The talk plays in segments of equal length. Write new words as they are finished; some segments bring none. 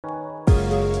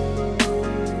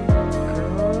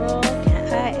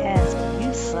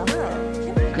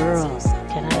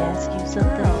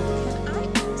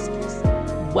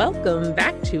welcome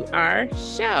back to our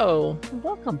show.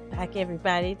 Welcome back,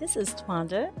 everybody. This is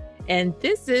Twanda. And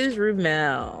this is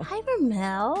Rumel. Hi,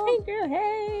 Rumel. Hey, girl.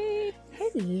 Hey.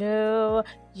 Hello.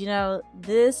 You know,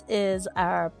 this is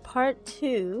our part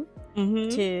 2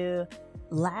 to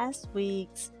last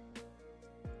week's,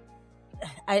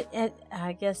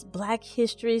 I guess, Black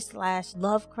History /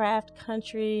 Lovecraft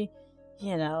Country,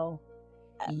 you know,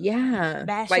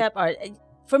 mashup.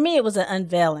 For me, it was an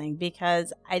unveiling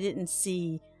because I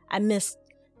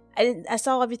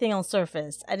saw everything on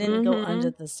surface. I didn't go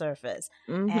under the surface.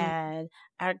 And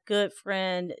our good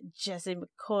friend, Jesse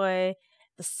McCoy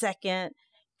II,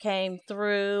 came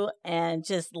through and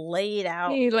just laid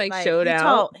out. He showed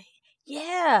out.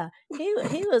 Yeah. He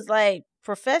was like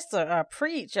professor or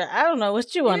preacher. I don't know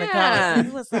what you want to call it.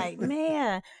 He was like,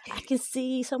 man, I can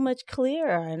see so much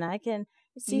clearer and I can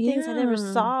see things I never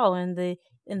saw in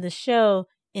the show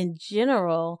in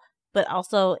general, but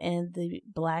also in the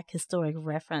Black historic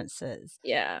references.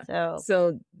 Yeah.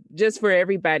 So just for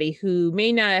everybody who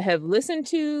may not have listened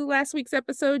to last week's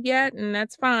episode yet, and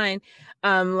that's fine.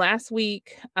 Last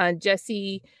week,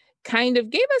 Jesse kind of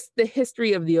gave us the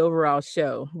history of the overall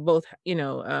show, both,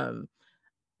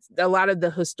 a lot of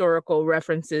the historical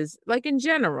references, like in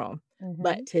general.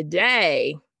 But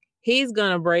today, he's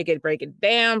going to break it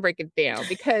down,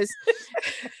 because,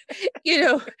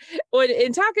 when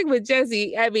in talking with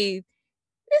Jesse, I mean,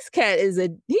 this cat he's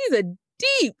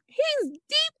deep.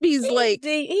 He's like,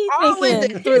 he's all in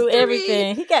thinking through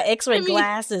everything. He got X-ray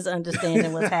glasses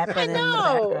understanding what's happening in the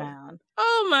background.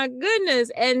 Oh my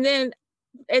goodness. And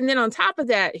then on top of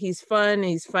that, he's fun.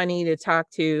 He's funny to talk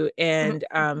to. And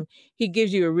he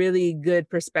gives you a really good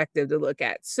perspective to look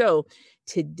at. So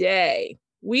today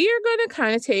we are going to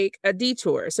kind of take a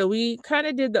detour. So we kind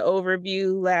of did the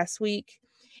overview last week.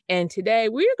 And today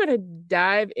we're going to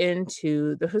dive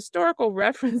into the historical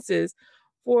references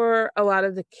for a lot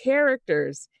of the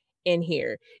characters in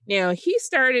here. Now, he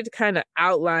started to kind of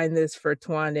outline this for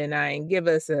Twanda and I and give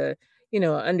us a,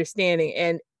 understanding.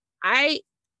 And I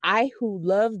who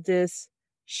love this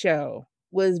show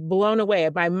was blown away.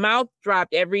 My mouth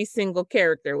dropped. Every single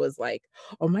character was like,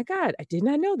 oh my God, I did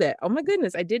not know that. Oh my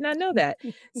goodness, I did not know that.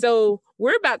 So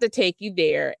we're about to take you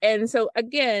there. And so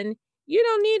again, you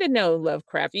don't need to know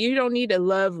Lovecraft. You don't need to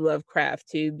love Lovecraft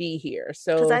to be here.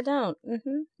 So because I don't.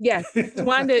 Yes,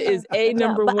 Twanda is a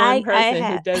number one person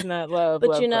who does not love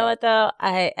Lovecraft. But you know what, though?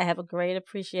 I have a great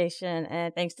appreciation.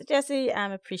 And thanks to Jesse,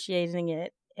 I'm appreciating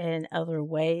it in other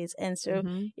ways. And so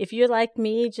if you're like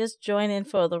me, just join in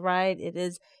for the ride. It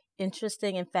is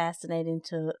interesting and fascinating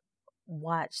to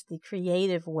watch the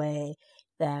creative way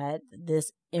that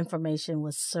this information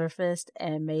was surfaced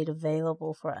and made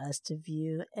available for us to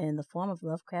view in the form of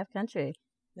Lovecraft Country.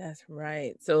 That's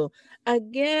right. So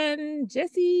again,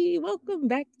 Jesse, welcome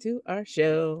back to our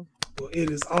show. Well, it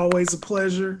is always a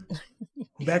pleasure.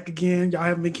 Back again. Y'all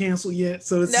haven't been canceled yet,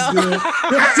 so this is good.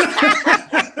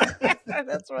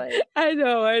 That's right. I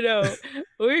know.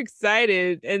 We're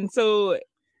excited. And so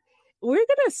we're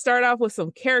going to start off with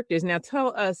some characters. Now,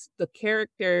 tell us the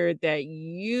character that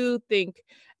you think.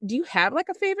 Do you have like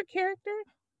a favorite character?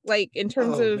 Like in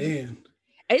terms of. Man.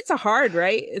 It's hard,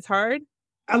 right? It's hard.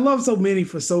 I love so many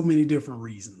for so many different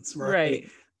reasons, right?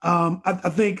 I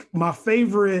think my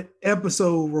favorite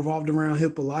episode revolved around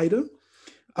Hippolyta.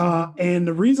 And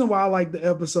the reason why I like the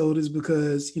episode is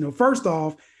because, first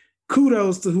off,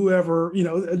 kudos to whoever,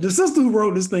 the sister who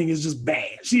wrote this thing is just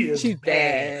bad. She's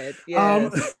bad.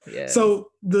 Yes.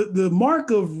 So the mark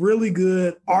of really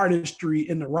good artistry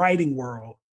in the writing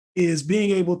world is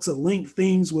being able to link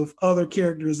themes with other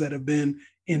characters that have been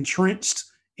entrenched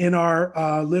in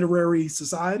our literary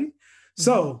society.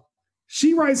 So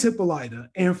she writes Hippolyta.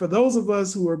 And for those of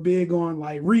us who are big on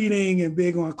like reading and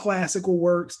big on classical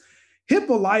works,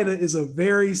 Hippolyta is a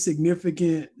very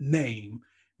significant name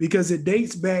because it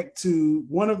dates back to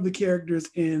one of the characters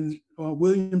in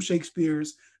William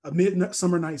Shakespeare's A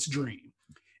Midsummer Night's Dream.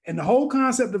 And the whole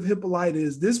concept of Hippolyta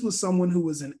is this was someone who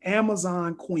was an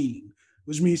Amazon queen,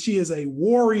 which means she is a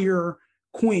warrior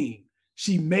queen.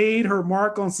 She made her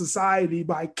mark on society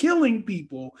by killing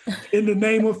people in the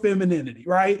name of femininity,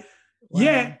 right? Wow.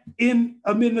 Yet in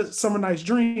A Midsummer Night's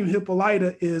Dream,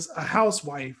 Hippolyta is a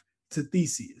housewife to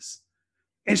Theseus.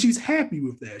 And she's happy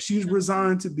with that. She's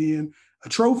resigned to being a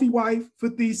trophy wife for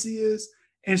Theseus.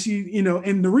 And she,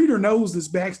 and the reader knows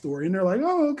this backstory. And they're like,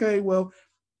 oh, okay, well,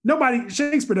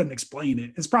 Shakespeare doesn't explain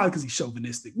it. It's probably because he's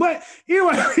chauvinistic. But he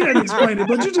doesn't explain it.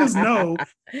 But you just know,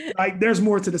 like, there's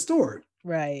more to the story.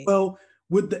 Right. Well,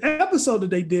 with the episode that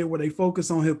they did where they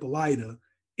focus on Hippolyta,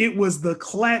 it was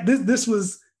this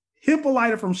was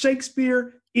Hippolyta from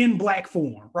Shakespeare in Black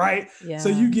form, right? Yeah. So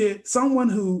you get someone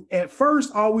who at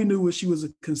first all we knew was she was a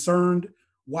concerned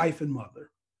wife and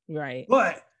mother. Right.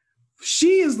 But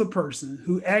she is the person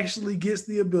who actually gets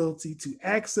the ability to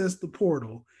access the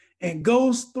portal and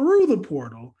goes through the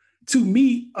portal to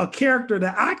meet a character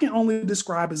that I can only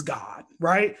describe as God,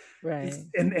 right? Right.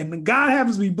 And the God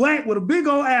happens to be Black with a big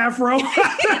old afro.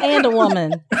 And a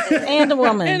woman. And a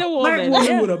woman. And a Black woman.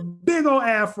 woman with a big old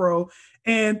afro.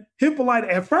 And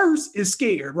Hippolyta at first is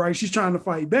scared, right? She's trying to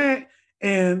fight back.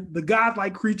 And the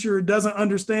godlike creature doesn't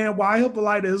understand why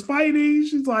Hippolyta is fighting.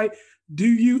 She's like,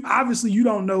 obviously you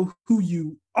don't know who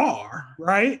you are,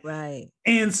 right? Right.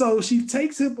 And so she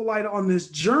takes Hippolyta on this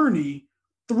journey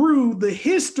through the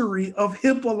history of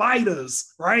Hippolytas,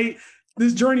 right?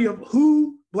 This journey of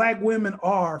who Black women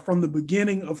are from the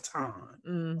beginning of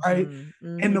time, right?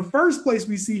 And the first place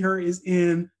we see her is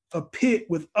in a pit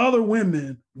with other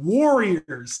women,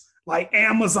 warriors, like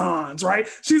Amazons, right?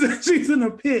 She's in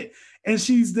a pit and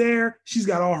she's there. She's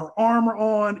got all her armor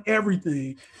on,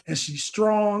 everything. And she's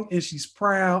strong and she's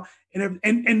proud.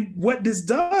 And what this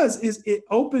does is it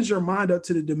opens your mind up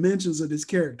to the dimensions of this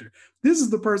character. This is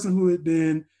the person who had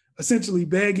been essentially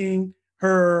begging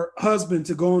her husband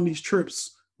to go on these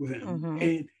trips with him.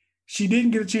 And she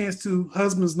didn't get a chance to.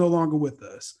 Husband's no longer with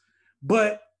us.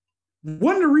 But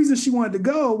one of the reasons she wanted to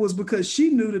go was because she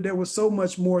knew that there was so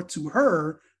much more to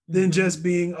her than just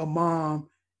being a mom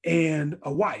and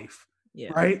a wife,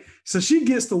 right? So she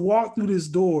gets to walk through this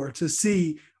door to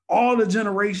see all the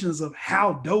generations of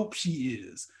how dope she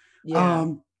is.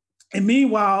 And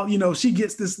meanwhile, she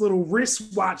gets this little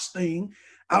wristwatch thing.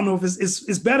 I don't know if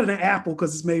it's better than Apple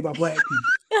because it's made by Black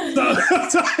people.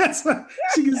 So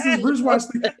she gets this wristwatch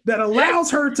thing that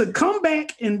allows her to come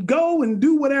back and go and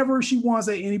do whatever she wants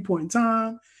at any point in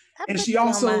time. And she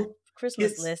also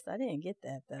Christmas list. I didn't get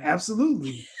that though.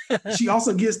 Absolutely. She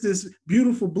also gets this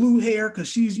beautiful blue hair because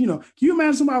she's, can you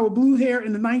imagine somebody with blue hair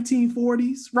in the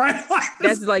 1940s, right?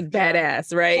 That's like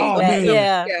badass, right? Oh, man.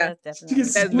 Yeah. She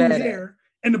gets this blue hair.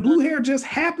 And the blue hair just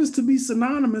happens to be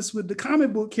synonymous with the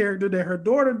comic book character that her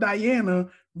daughter Diana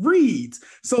reads.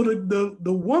 So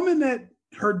the woman that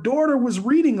her daughter was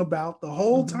reading about the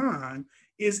whole time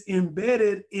is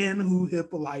embedded in who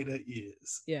Hippolyta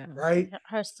is. Yeah. Right?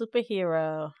 Her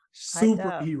superhero.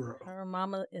 Superhero. Her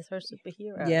mama is her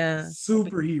superhero. Yeah.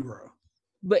 Superhero.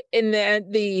 But in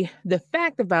the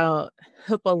fact about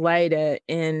Hippolyta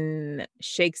in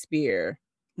Shakespeare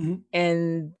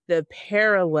and the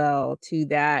parallel to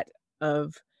that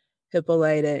of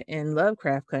Hippolyta in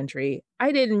Lovecraft Country,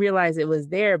 I didn't realize it was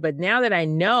there. But now that I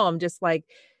know, I'm just like,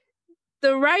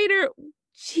 the writer,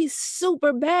 she's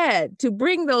super bad to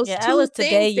bring those two I was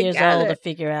today years old to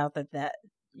figure out that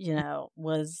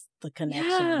was the connection.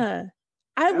 Yeah.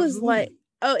 I was like,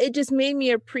 oh, it just made me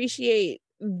appreciate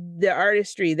the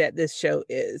artistry that this show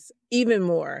is even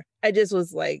more. I just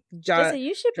was like, Jesse,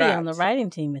 you should be on the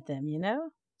writing team with them,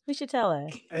 We should tell her.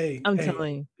 Hey, I'm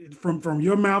telling you. From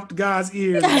your mouth to God's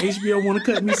ears, HBO want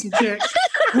to cut me some checks.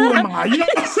 Who am I? Who am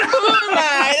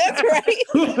I? That's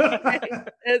right.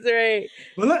 That's right.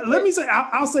 But let me say,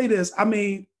 I'll say this. I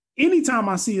mean, anytime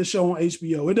I see a show on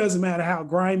HBO, it doesn't matter how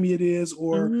grimy it is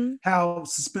or how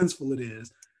suspenseful it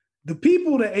is. The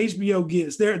people that HBO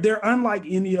gets, they're unlike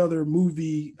any other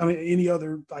movie, any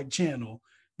other like channel.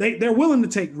 They're willing to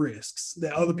take risks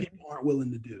that other people aren't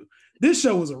willing to do. This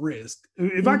show was a risk.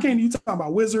 If I can't, you talking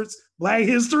about Wizards, Black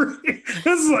History,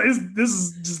 this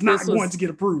is just not going to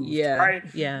get approved. Yeah. Right.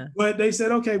 Yeah. But they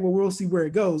said, okay, well, we'll see where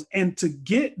it goes. And to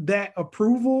get that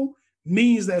approval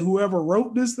means that whoever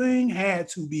wrote this thing had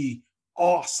to be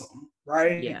awesome.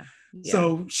 Right. Yeah.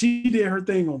 So she did her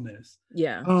thing on this.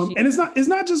 Yeah. And it's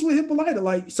not just with Hippolyta.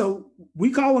 Like, so we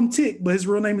call him Tick, but his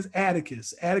real name is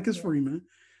Atticus Freeman.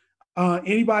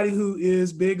 Anybody who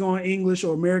is big on English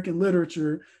or American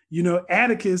literature,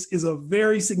 Atticus is a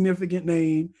very significant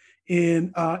name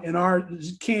in our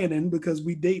canon because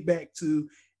we date back to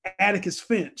Atticus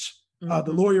Finch,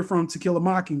 the lawyer from To Kill a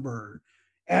Mockingbird.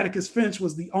 Atticus Finch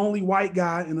was the only white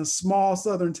guy in a small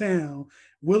southern town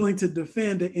willing to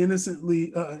defend an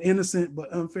innocent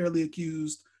but unfairly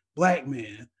accused Black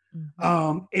man.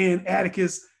 And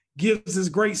Atticus gives this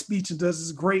great speech and does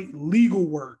this great legal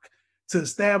work to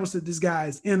establish that this guy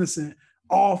is innocent,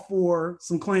 all for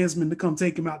some Klansmen to come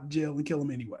take him out to jail and kill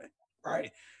him anyway,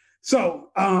 right? So,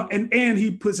 and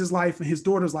he puts his life and his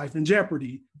daughter's life in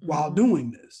jeopardy while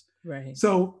doing this. Right.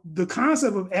 So the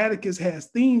concept of Atticus has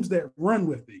themes that run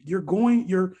with it.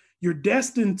 You're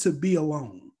destined to be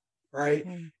alone, right?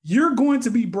 You're going to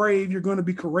be brave, you're going to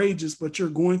be courageous, but you're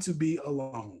going to be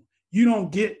alone. You don't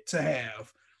get to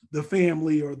have the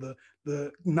family or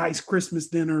the nice Christmas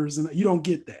dinners, and you don't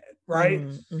get that. right?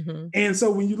 Mm-hmm. And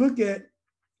so when you look at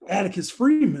Atticus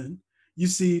Freeman, you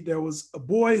see there was a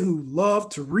boy who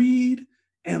loved to read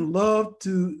and loved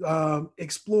to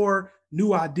explore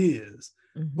new ideas.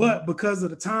 Mm-hmm. But because of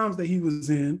the times that he was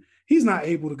in, he's not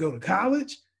able to go to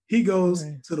college. He goes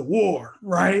to the war,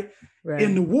 right?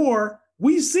 In the war,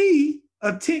 we see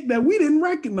a Tick that we didn't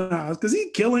recognize because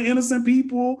he's killing innocent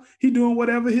people. He doing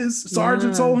whatever his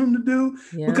sergeant told him to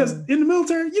do. Because in the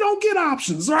military, you don't get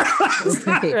options, right? It's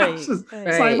not options. It's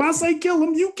like, if I say kill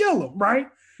him, you kill him, right?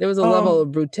 There was a level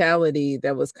of brutality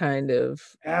that was kind of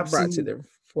absolutely brought to the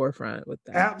forefront with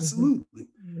that. Absolutely.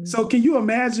 Mm-hmm. So can you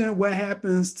imagine what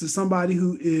happens to somebody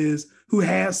who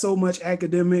has so much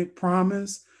academic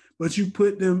promise, but you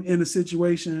put them in a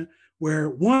situation where,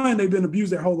 one, they've been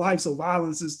abused their whole life, so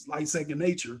violence is like second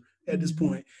nature at this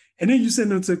point. And then you send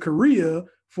them to Korea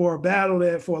for a battle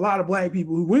that, for a lot of Black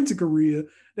people who went to Korea,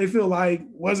 they feel like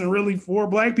wasn't really for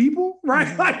Black people,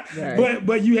 right?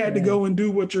 But you had to go and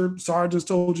do what your sergeants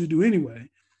told you to do anyway.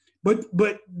 But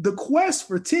the quest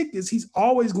for Tick is he's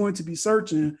always going to be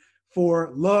searching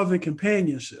for love and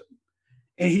companionship.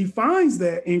 And he finds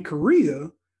that in Korea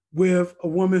with a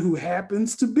woman who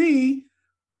happens to be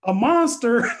a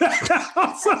monster.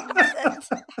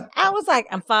 I was like,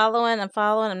 I'm following. I'm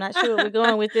not sure where we're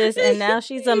going with this. And now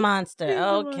she's a monster.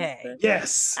 Okay.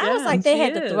 Yes. I was like, they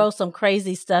had to throw some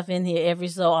crazy stuff in here every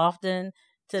so often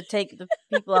to take the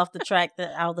people off the track,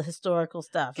 all the historical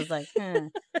stuff. It's like,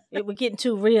 we're getting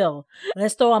too real.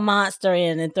 Let's throw a monster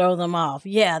in and throw them off.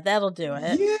 Yeah, that'll do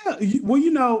it. Yeah.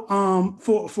 Well,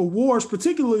 for wars,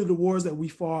 particularly the wars that we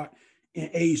fought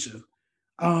in Asia,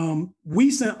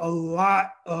 we sent a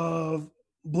lot of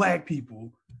Black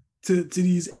people to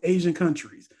these Asian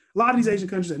countries. A lot of these Asian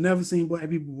countries had never seen Black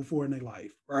people before in their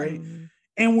life, right? Mm-hmm.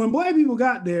 And when Black people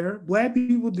got there, Black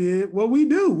people did what we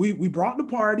do. We brought the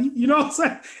party, you know what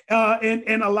I'm saying?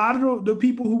 And a lot of the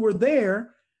people who were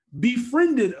there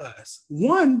befriended us.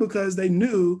 One, because they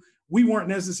knew we weren't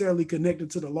necessarily connected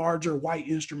to the larger white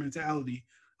instrumentality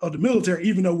of the military,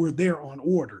 even though we're there on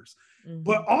orders. Mm-hmm.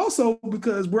 But also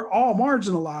because we're all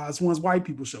marginalized once white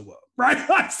people show up,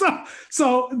 right?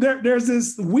 So there's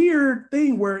this weird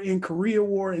thing where in Korea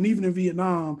War and even in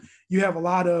Vietnam, you have a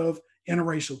lot of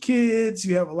interracial kids,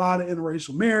 you have a lot of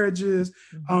interracial marriages,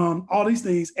 all these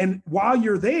things. And while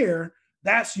you're there,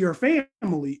 that's your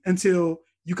family until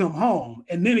you come home.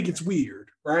 And then it gets weird,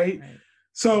 right?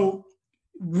 So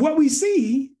what we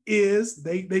see is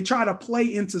they try to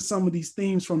play into some of these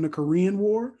themes from the Korean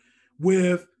War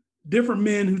with different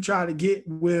men who try to get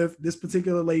with this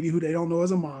particular lady who they don't know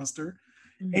is a monster.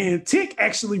 Mm-hmm. And Tick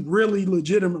actually really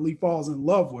legitimately falls in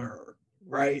love with her,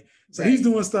 right? So he's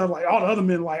doing stuff like all the other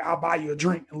men like, I'll buy you a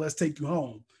drink and let's take you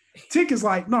home. Tick is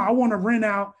like, no, I want to rent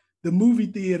out the movie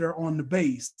theater on the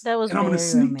base. And I'm going to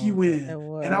sneak you in.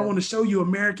 And I want to show you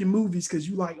American movies because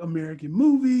you like American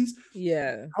movies.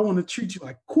 Yeah. I want to treat you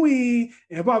like queen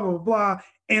and blah, blah, blah, blah.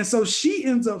 And so she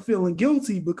ends up feeling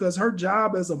guilty because her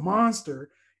job as a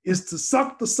monster is to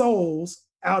suck the souls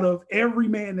out of every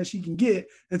man that she can get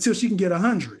until she can get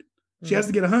 100. She has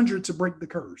to get 100 to break the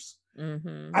curse.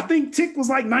 Mm-hmm. I think Tick was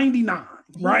like 99,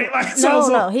 right? Like,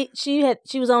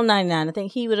 she was on 99. I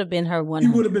think he would have been her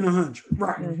 100. He would have been 100,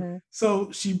 right? Mm-hmm.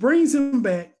 So she brings him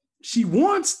back. She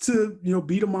wants to,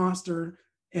 beat a monster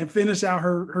and finish out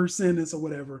her sentence or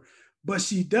whatever, but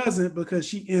she doesn't because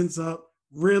she ends up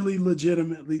really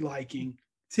legitimately liking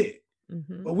Tick.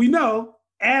 Mm-hmm. But we know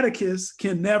Atticus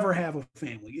can never have a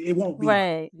family. It won't be.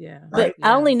 Right. Yeah. Right? But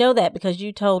I only know that because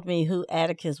you told me who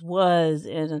Atticus was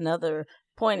in another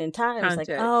point in time. It's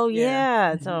like, oh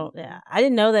yeah. Mm-hmm. So I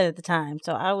didn't know that at the time.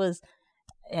 So I was,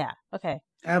 okay.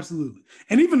 Absolutely.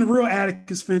 And even the real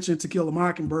Atticus Finch in To Kill a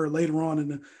Mockingbird later on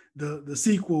in the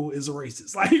sequel is a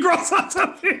racist. Like he grows up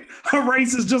to be a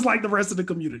racist just like the rest of the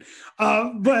community.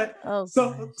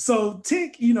 So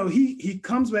Tick, he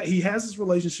comes back, he has this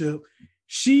relationship.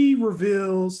 She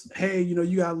reveals, hey,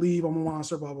 you gotta leave. I'm a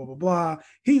monster, blah, blah, blah, blah.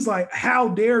 He's like, how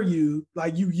dare you?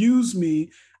 Like, you used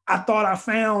me. I thought I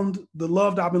found the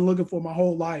love that I've been looking for my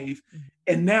whole life.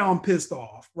 And now I'm pissed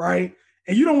off, right?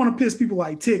 And you don't want to piss people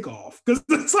like Tick off because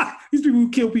it's like these people who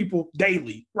kill people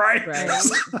daily, right?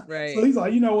 Right. So he's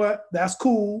like, you know what? That's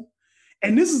cool.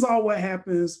 And this is all what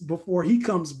happens before he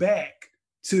comes back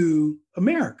to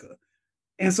America.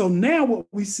 And so now what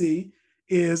we see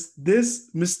is this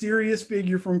mysterious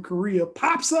figure from Korea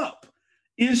pops up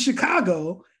in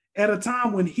Chicago at a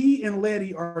time when he and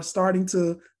Letty are starting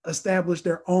to establish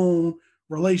their own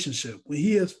relationship, when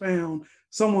he has found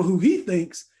someone who he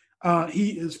thinks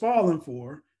he is falling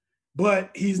for, but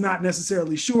he's not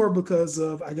necessarily sure because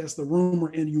of, I guess, the rumor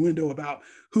and innuendo about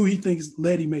who he thinks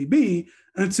Letty may be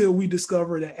until we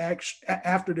discover that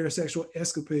after their sexual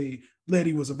escapade,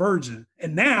 Letty was a virgin.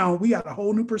 And now we got a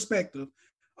whole new perspective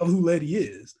of who Letty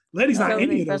is. Letty's not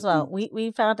any of those. First of all,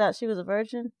 we found out she was a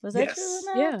virgin. Was that true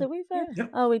or not? Yeah. Did we find? Yeah.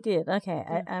 Oh, we did. Okay,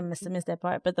 yeah. I must have missed that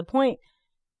part. But the point,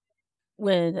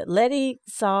 when Letty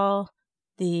saw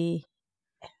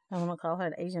I don't want to call her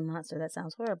an Asian monster. That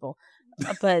sounds horrible.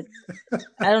 But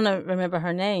I don't remember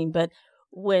her name. But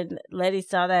when Letty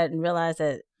saw that and realized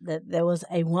that there was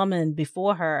a woman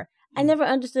before her, I never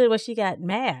understood why she got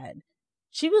mad.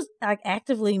 She was like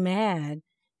actively mad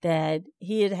that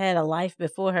he had a life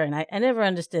before her. And I never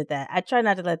understood that. I try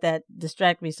not to let that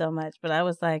distract me so much, but I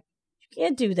was like, you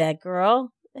can't do that,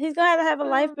 girl. He's going to have a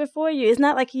life before you. It's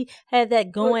not like he had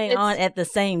that going on at the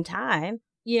same time.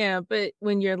 Yeah, but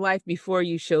when your life before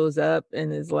you shows up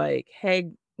and is like,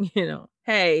 hey,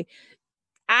 hey,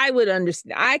 I would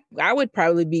understand. I would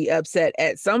probably be upset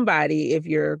at somebody if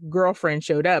your girlfriend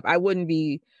showed up. I wouldn't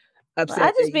be upset.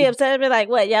 I'd just be upset and be like,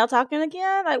 what, y'all talking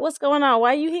again? Like, what's going on?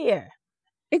 Why are you here?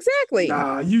 Exactly.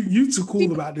 Nah, you too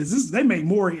cool about this. They make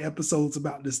more episodes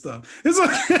about this stuff. It's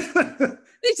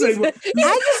like,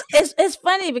 it's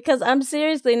funny because I'm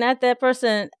seriously not that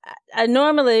person. I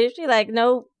normally she like,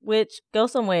 no, witch, go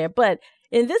somewhere. But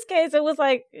in this case, it was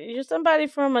like, you're somebody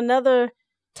from another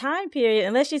time period.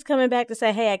 Unless she's coming back to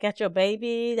say, hey, I got your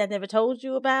baby that I never told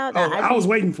you about. I was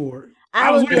waiting for it.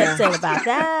 I would be upset about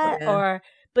that. Yeah.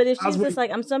 But if she's just like,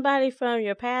 I'm somebody from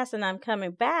your past and I'm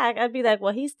coming back, I'd be like,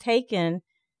 well, he's taken,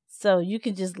 so you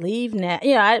can just leave now.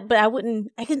 But I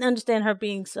couldn't understand her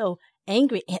being so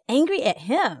angry at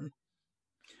him.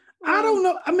 I don't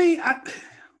know. I mean,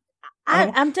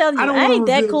 I'm telling you, I ain't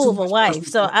that cool of a wife.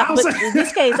 So, but in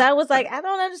this case, I was like, I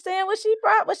don't understand what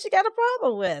she got a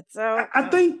problem with. So I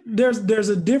think there's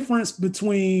a difference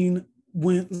between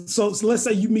so let's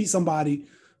say you meet somebody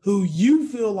who you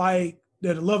feel like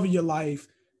they're the love of your life.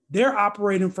 They're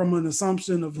operating from an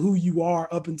assumption of who you are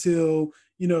up until,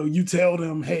 you tell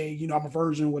them, hey, I'm a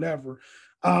virgin, whatever.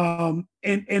 And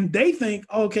they think,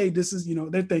 okay, this is,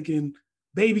 they're thinking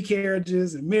baby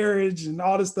carriages and marriage and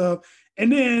all this stuff.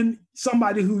 And then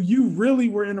somebody who you really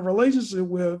were in a relationship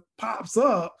with pops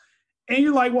up and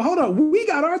you're like, well, hold on, we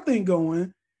got our thing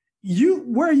going.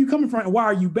 Where are you coming from? And why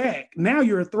are you back? Now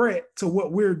you're a threat to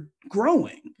what we're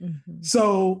growing. Mm-hmm.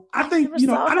 So I think,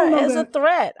 I don't know as a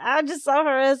threat. I just saw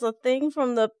her as a thing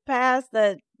from the past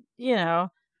that,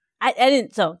 I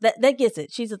didn't. So that gets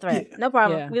it. She's a threat. Yeah. No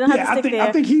problem. Yeah. We don't have to stick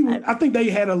there. I think they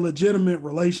had a legitimate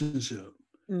relationship.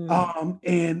 Mm.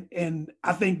 And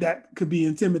I think that could be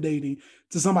intimidating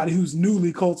to somebody who's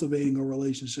newly cultivating a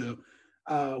relationship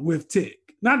with Tick.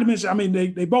 Not to mention, I mean,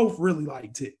 they both really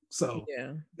like Tick. So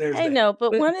there's I know,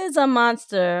 but one is a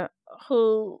monster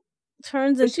who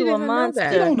turns into a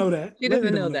monster. She don't know that. She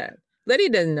doesn't know that. Letty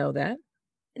doesn't know that.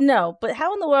 No, but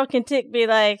how in the world can Tick be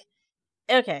like,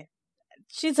 okay,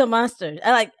 she's a monster?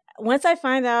 Once I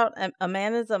find out a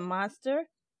man is a monster,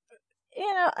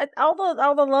 all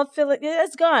the love feeling,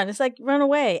 it's gone. It's like run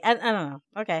away. I don't know.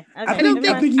 Okay. I think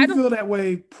you feel that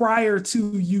way prior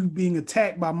to you being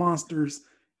attacked by monsters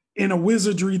in a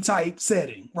wizardry type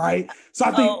setting, right? So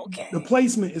I think the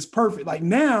placement is perfect. Like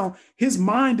now his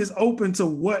mind is open to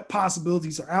what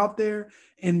possibilities are out there.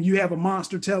 And you have a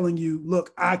monster telling you,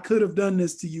 look, I could have done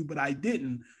this to you, but I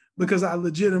didn't because I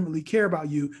legitimately care about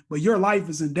you, but your life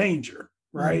is in danger,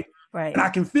 right? Right. And I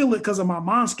can feel it because of my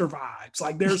monster vibes.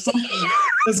 Like there's something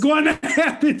that's going to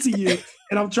happen to you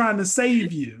and I'm trying to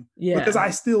save you because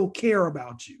I still care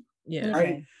about you. Yeah.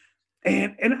 Right.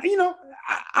 And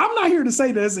I'm not here to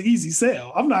say that it's an easy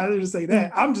sell. I'm not here to say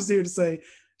that. I'm just here to say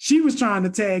she was trying to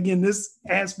tag in this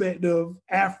aspect of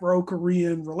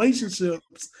Afro-Korean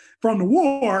relationships from the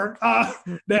war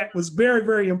that was very,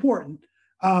 very important,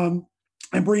 and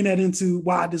bring that into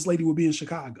why this lady would be in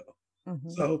Chicago.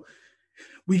 Mm-hmm. So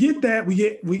we get that. We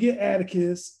get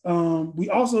Atticus. We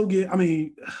also get,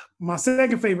 my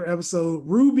second favorite episode,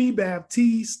 Ruby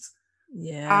Baptiste.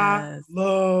 Yeah, I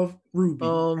love Ruby.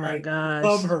 Oh my gosh.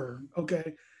 Love her.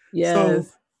 Okay. Yes. So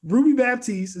Ruby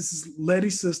Baptiste, this is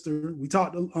Letty's sister. We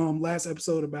talked last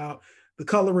episode about the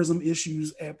colorism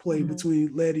issues at play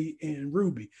between Letty and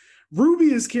Ruby.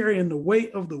 Ruby is carrying the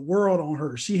weight of the world on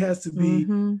her. She has to be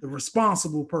the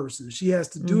responsible person. She has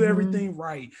to do everything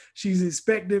right. She's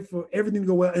expected for everything to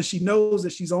go well. And she knows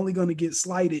that she's only going to get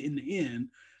slighted in the end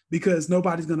because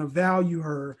nobody's going to value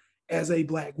her as a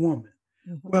Black woman.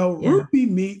 Well, Ruby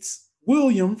meets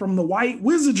William from the white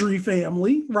wizardry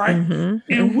family, right?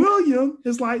 And William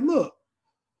is like, look,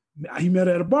 he met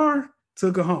her at a bar,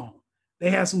 took her home. They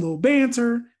had some little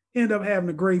banter, end up having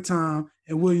a great time.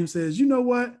 And William says, you know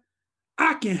what?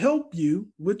 I can help you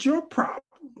with your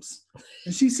problems.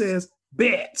 And she says,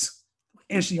 bet.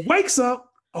 And she wakes up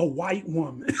a white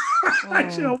woman.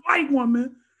 She's a white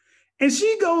woman. And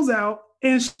she goes out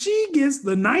and she gets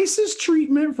the nicest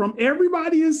treatment from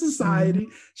everybody in society.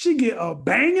 She get a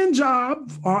banging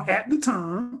job at the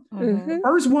time.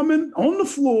 First woman on the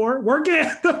floor working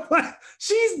at the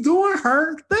she's doing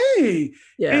her thing.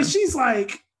 Yeah. And she's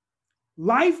like,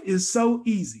 life is so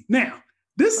easy. Now,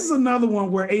 this is another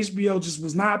one where HBO just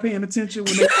was not paying attention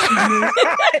when they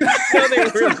no, they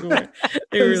really were.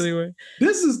 They really were.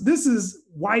 This is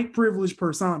white privilege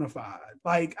personified.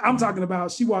 Like, I'm talking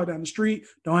about, she walked down the street,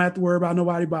 don't have to worry about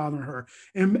nobody bothering her.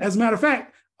 And as a matter of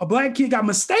fact, a black kid got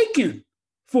mistaken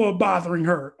for bothering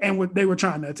her, and they were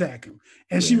trying to attack him.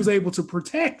 And she was able to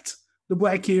protect the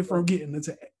black kid from getting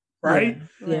attacked, right?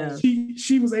 Yeah.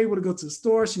 She was able to go to the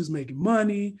store. She was making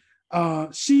money.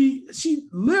 She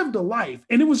lived a life,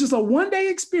 and it was just a one-day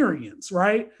experience,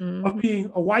 right? Of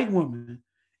being a white woman.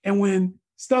 And when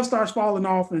stuff starts falling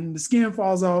off and the skin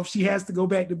falls off, she has to go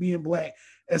back to being black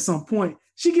at some point.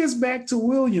 She gets back to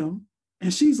William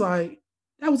and she's like,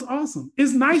 that was awesome.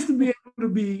 It's nice to be able to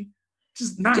be,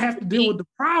 just not have to deal with the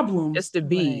problem. Just to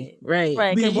be,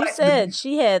 right. Because you said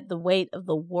she had the weight of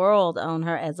the world on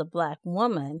her as a black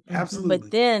woman. Absolutely.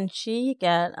 But then she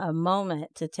got a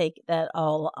moment to take that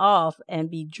all off and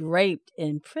be draped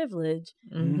in privilege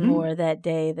for that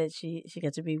day that she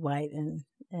got to be white and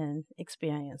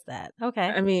experience that. Okay.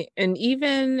 I mean, and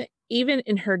even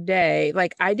in her day,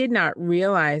 like, I did not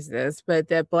realize this, but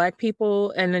that Black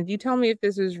people, and then you tell me if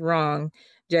this is wrong,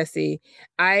 Jesse,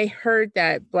 I heard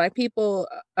that Black people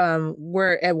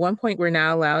were at one point were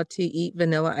not allowed to eat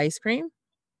vanilla ice cream.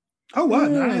 Oh, wow.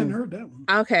 No, I hadn't heard that one.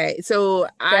 Okay. So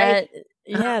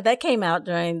that came out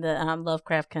during the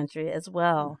Lovecraft Country as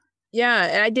well. Yeah,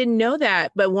 and I didn't know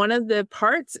that. But one of the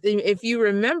parts, if you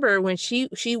remember, when she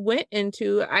went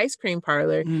into an ice cream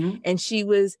parlor and she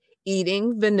was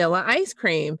eating vanilla ice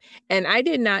cream, and I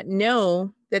did not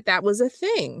know that was a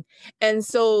thing. And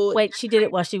so, wait, she did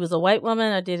it while she was a white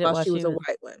woman, or did it while she was a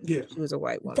white woman? Yeah, she was a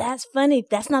white woman. That's funny.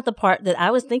 That's not the part that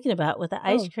I was thinking about with the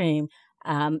ice cream.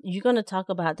 You're going to talk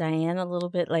about Diane a little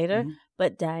bit later,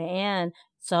 but Diane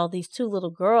saw these two little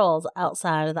girls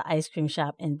outside of the ice cream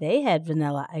shop, and they had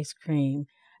vanilla ice cream.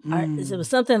 It was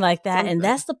something like that, and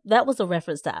that was a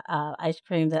reference to ice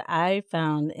cream that I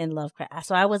found in Lovecraft.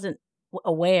 So I wasn't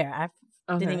aware.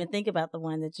 I didn't even think about the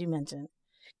one that you mentioned.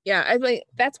 Yeah,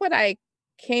 that's what I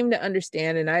came to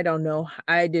understand, and I don't know.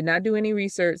 I did not do any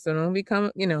research, so don't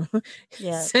become,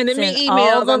 sending me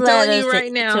emails. I'm telling you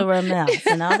right now. To Ramel.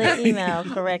 Send all the email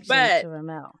corrections to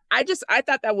Ramel. I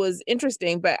thought that was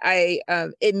interesting, but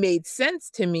it made sense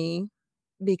to me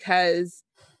because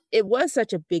it was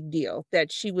such a big deal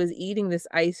that she was eating this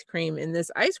ice cream in this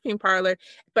ice cream parlor,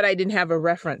 but I didn't have a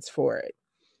reference for it.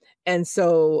 And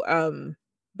so,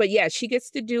 but yeah, she gets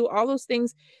to do all those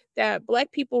things that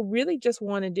Black people really just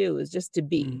want to do, is just to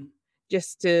be,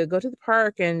 just to go to the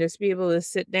park and just be able to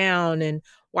sit down and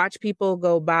watch people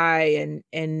go by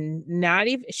and not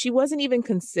even, she wasn't even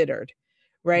considered,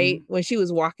 right? When she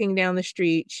was walking down the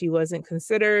street, she wasn't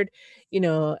considered,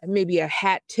 maybe a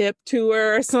hat tip to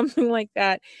her or something like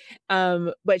that.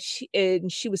 But she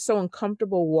was so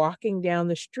uncomfortable walking down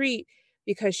the street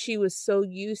because she was so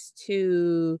used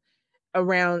to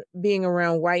being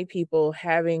around white people,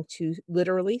 having to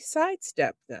literally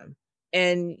sidestep them.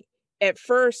 And at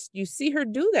first you see her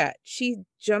do that. She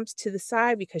jumps to the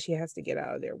side because she has to get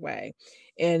out of their way.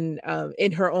 And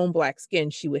in her own Black skin,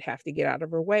 she would have to get out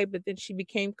of her way, but then she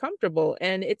became comfortable,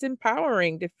 and it's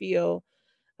empowering to feel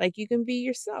like you can be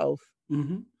yourself.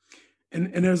 And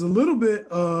there's a little bit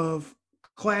of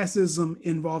classism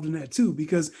involved in that too,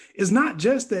 because it's not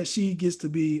just that she gets to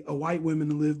be a white woman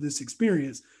and live this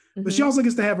experience, but she also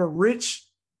gets to have a rich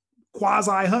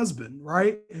quasi husband,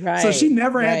 right? So she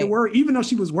never had to worry, even though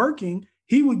she was working,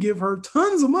 he would give her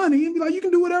tons of money and be like, you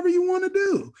can do whatever you want to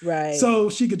do. Right. So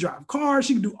she could drive cars,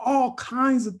 she could do all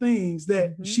kinds of things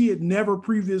that she had never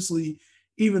previously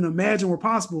even imagined were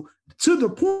possible, to the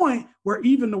point where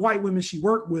even the white women she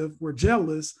worked with were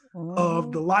jealous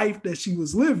of the life that she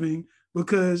was living,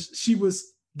 because she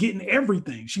was getting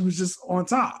everything. She was just on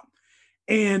top.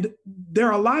 And there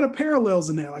are a lot of parallels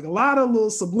in that, like a lot of little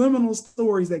subliminal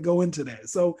stories that go into that.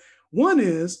 So one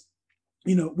is,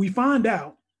 we find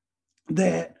out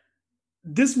that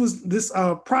this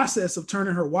process of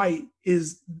turning her white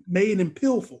is made in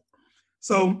pill form.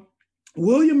 So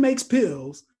William makes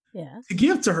pills to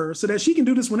give to her so that she can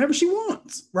do this whenever she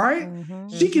wants, right?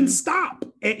 She can stop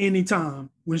at any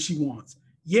time when she wants.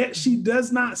 Yet she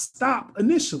does not stop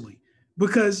initially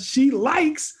because she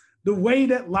likes the way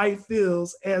that life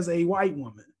feels as a white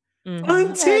woman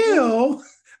until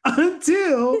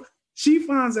she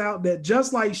finds out that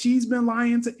just like she's been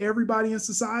lying to everybody in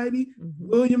society,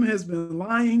 William has been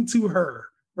lying to her,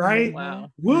 right? Wow.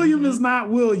 William is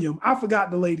not William. I forgot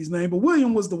the lady's name, but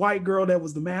William was the white girl that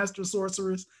was the master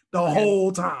sorceress the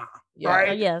whole time, right?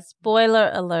 Oh, yes. Spoiler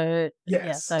alert. Yes.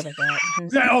 Yeah, sorry about that.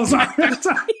 Yeah, oh,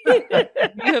 sorry.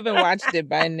 You haven't watched it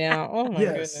by now. Oh my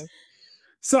goodness.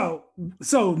 So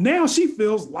now she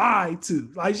feels lied to,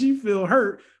 like she feels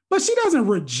hurt, but she doesn't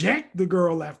reject the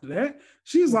girl after that.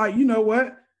 She's like, you know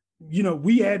what? You know,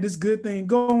 we had this good thing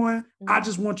going. I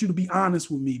just want you to be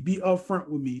honest with me, be upfront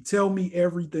with me, tell me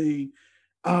everything.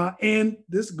 And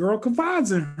this girl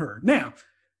confides in her. Now,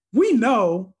 we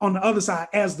know on the other side,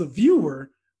 as the viewer,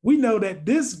 we know that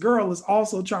this girl is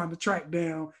also trying to track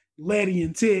down Letty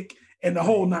and Tick and the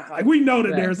whole nine. Like, we know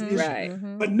that there's an issue.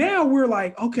 Right. But now we're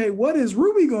like, okay, what is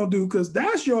Ruby gonna do? Because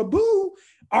that's your boo.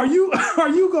 Are you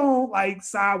gonna like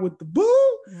side with the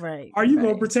boo? Right. Are you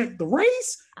gonna protect the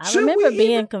race? I remember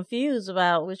being confused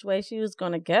about which way she was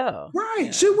gonna go. Right.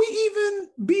 Yeah. Should we even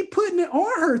be putting it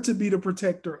on her to be the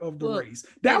protector of the race?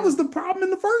 That was the problem in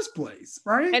the first place,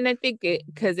 right? And I think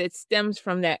because it stems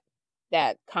from that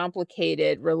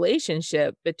complicated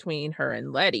relationship between her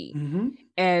and Letty.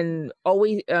 And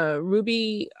always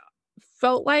Ruby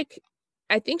felt like,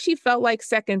 I think she felt like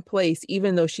second place,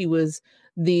 even though she was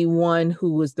the one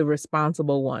who was the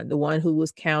responsible one, the one who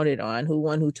was counted on,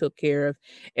 who took care of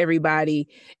everybody.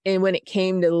 And when it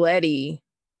came to Letty,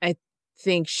 I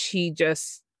think she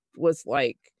just was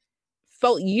like,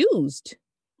 felt used,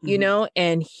 you know.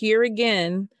 And here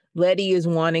again, Letty is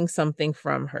wanting something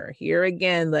from her. Here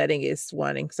again, Letty is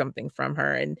wanting something from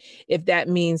her. And if that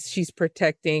means she's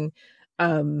protecting,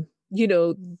 you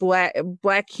know,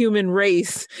 black human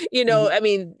race, you know, I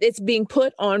mean, it's being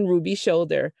put on Ruby's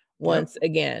shoulder once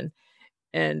again.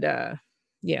 And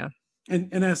yeah.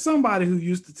 And as somebody who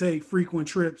used to take frequent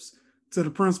trips to the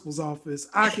principal's office,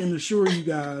 I can assure you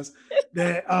guys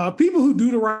that people who do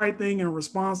the right thing and are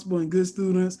responsible and good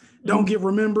students don't get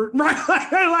remembered, right?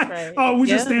 Like, oh, we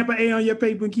just stamp an A on your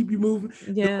paper and keep you moving.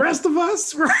 The rest of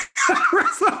us, right?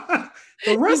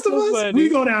 The rest of us, funny. We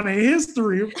go down in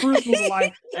history. Principals are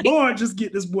like, Lord, just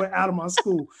get this boy out of my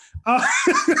school.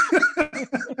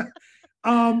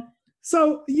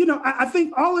 So, you know, I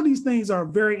think all of these things are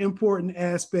very important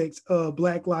aspects of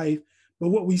Black life. But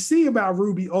what we see about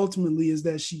Ruby ultimately is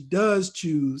that she does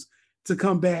choose to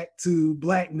come back to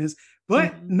Blackness,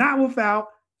 but not without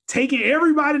taking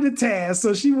everybody to task.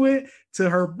 So she went to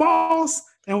her boss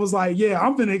and was like, yeah,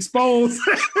 I'm going to expose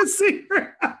the secret.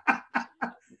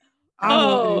 I'm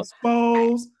going to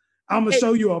expose. I'm going to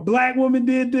show you a Black woman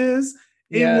did this.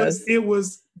 It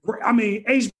was, I mean,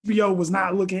 HBO was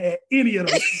not looking at any of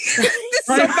those.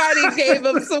 Somebody gave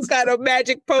them some kind of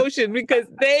magic potion because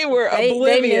they were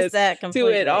oblivious to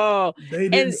it all. They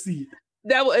didn't see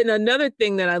it. And another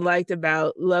thing that I liked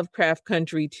about Lovecraft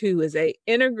Country too is they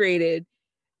integrated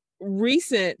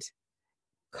recent,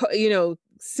 you know,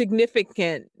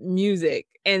 significant music.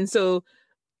 And so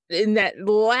in that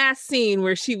last scene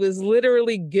where she was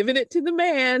literally giving it to the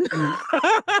man,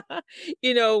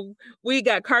 you know, we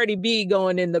got Cardi B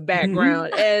going in the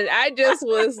background. And I just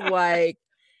was like,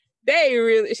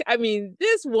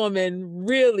 this woman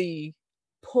really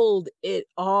pulled it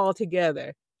all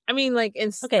together. I mean, like,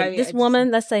 this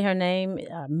woman, let's say her name,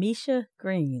 Misha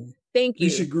Green. Thank you.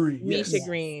 Misha Green. Misha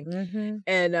Green.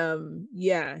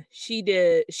 And she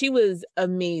did. She was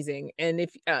amazing. And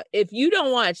if you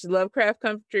don't watch Lovecraft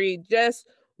Country, just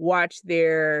watch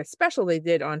their special they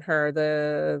did on her,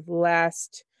 the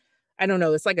last, I don't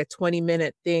know, it's like a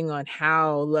 20-minute thing on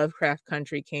how Lovecraft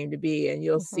Country came to be, and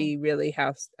you'll see really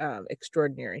how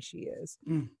extraordinary she is.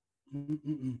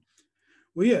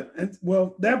 Well, yeah, and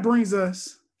that brings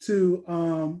us to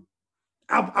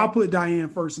I'll put Diane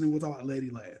first, and then we'll talk about Lady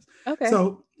last. Okay.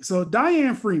 So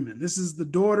Diane Freeman, this is the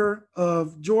daughter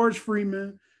of George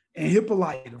Freeman and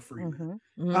Hippolyta Freeman.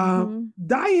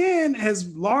 Diane has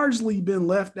largely been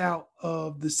left out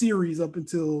of the series up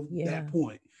until that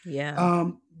point.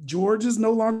 George is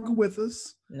no longer with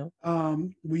us. Nope.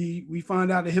 We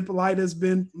find out that Hippolyta has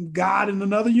been God in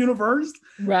another universe.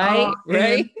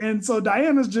 Right. And so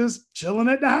Diana's just chilling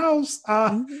at the house,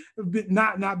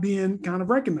 not being kind of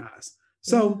recognized.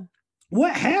 So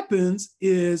what happens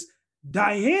is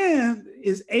Diane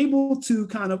is able to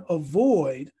kind of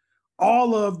avoid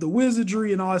all of the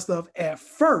wizardry and all that stuff at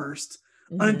first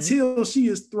until she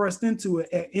is thrust into it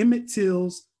at Emmett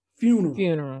Till's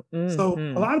funeral. So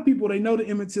a lot of people, they know the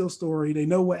Emmett Till story. They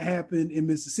know what happened in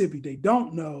Mississippi. They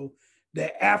don't know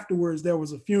that afterwards there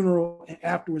was a funeral, and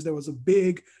afterwards there was a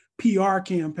big PR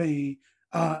campaign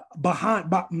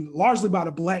largely by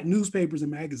the Black newspapers and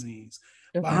magazines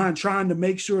behind trying to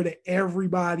make sure that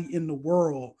everybody in the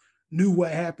world knew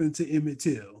what happened to Emmett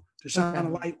Till, to shine a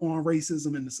light on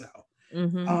racism in the South.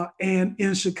 And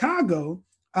in Chicago,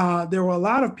 there were a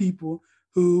lot of people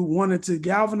who wanted to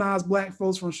galvanize Black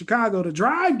folks from Chicago to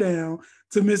drive down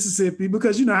to Mississippi,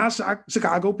 because you know how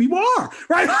Chicago people are,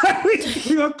 right?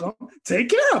 We're gonna come take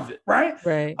care of it, right?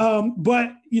 Right.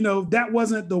 But you know, that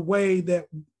wasn't the way that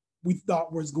we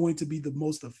thought was going to be the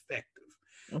most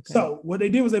effective. So what they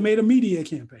did was they made a media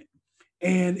campaign,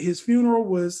 and his funeral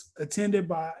was attended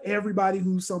by everybody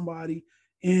who's somebody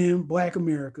in Black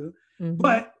America.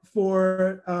 But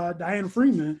for Diana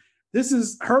Freeman, this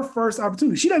is her first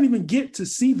opportunity. She doesn't even get to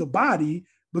see the body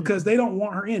because they don't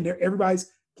want her in there. Everybody's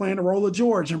playing the role of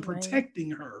George and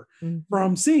protecting her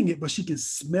from seeing it, but she can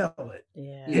smell it.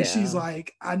 And she's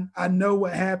like, I know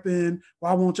what happened.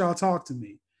 Why won't y'all talk to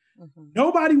me?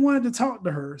 Nobody wanted to talk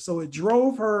to her. So it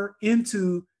drove her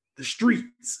into the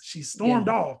streets. She stormed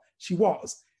off. She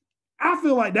walks. I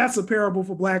feel like that's a parable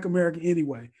for Black America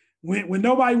anyway. When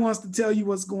nobody wants to tell you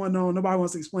what's going on, nobody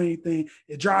wants to explain anything,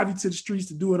 it drives you to the streets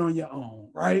to do it on your own,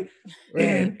 right?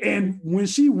 And when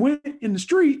she went in the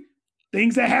street,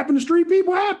 things that happen to street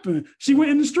people happen. She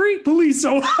went in the street, police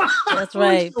show up. That's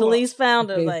right. Police found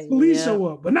her. Like, police show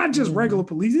up, but not just regular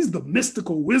police. It's the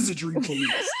mystical wizardry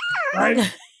police,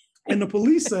 right? And the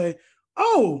police say,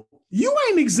 "Oh, you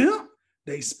ain't exempt."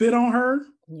 They spit on her,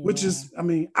 which is, I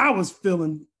mean, I was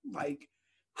feeling like,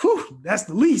 whew, that's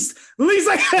the least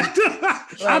I can do.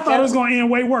 I thought it was going to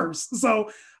end way worse.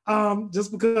 So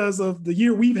just because of the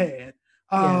year we've had,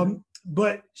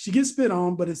 but she gets spit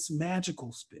on, but it's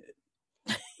magical spit.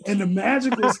 And the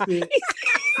magical spit,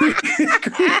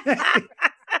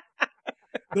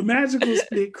 the magical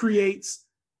spit creates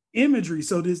imagery.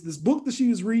 So this book that she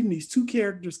was reading, these two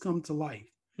characters come to life.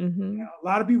 Now, a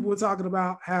lot of people were talking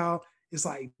about how it's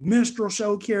like minstrel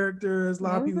show characters. A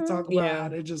lot of people talk about how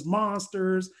they're just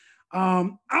monsters. I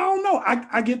don't know.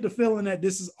 I get the feeling that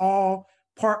this is all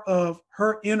part of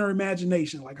her inner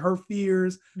imagination, like her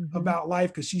fears about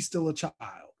life, because she's still a child,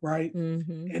 right?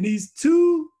 And these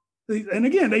two, and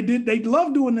again, they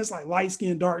love doing this like light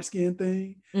skin, dark skin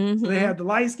thing. So they have the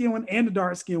light skin one and the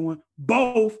dark skin one.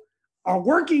 Both are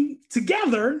working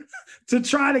together to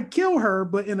try to kill her,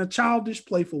 but in a childish,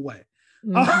 playful way.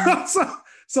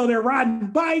 So they're riding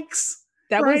bikes.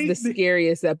 That was the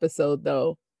scariest episode,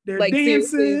 though. They're like,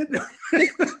 dancing.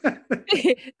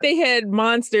 They had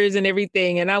monsters and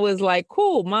everything, and I was like,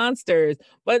 "Cool, monsters!"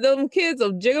 But them kids,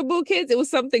 of Jigaboo kids, it was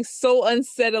something so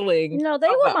unsettling. No, they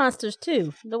were monsters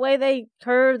too. The way they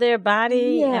curved their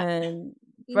body and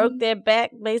broke their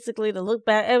back, basically to look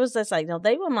back, it was just like, no,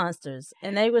 they were monsters,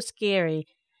 and they were scary.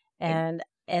 And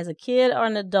as a kid or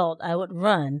an adult, I would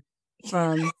run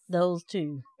from those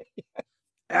two.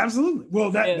 Absolutely.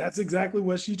 Well, that's exactly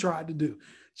what she tried to do.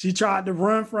 She tried to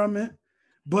run from it.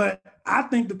 But I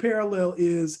think the parallel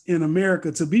is in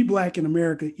America, to be Black in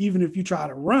America, even if you try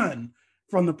to run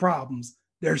from the problems,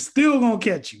 they're still going to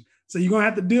catch you. So you're going to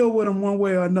have to deal with them one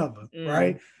way or another,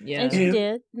 right? Yeah. And she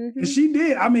did. And she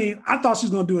did. I mean, I thought she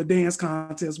was going to do a dance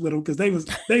contest with them because they were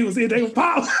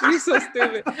pop. You're so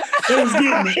stupid. They was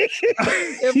getting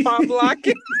it. They're pop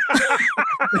locking.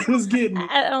 They was getting it.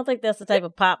 I don't think that's the type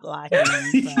of pop locking.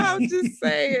 I'm just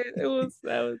saying.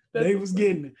 They was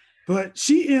getting it. But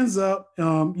she ends up,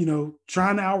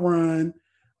 trying to outrun,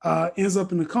 ends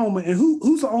up in a coma. And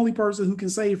who's the only person who can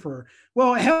save her?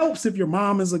 Well, it helps if your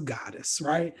mom is a goddess,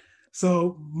 right?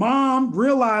 So mom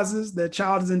realizes that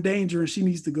child is in danger and she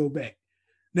needs to go back.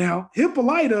 Now,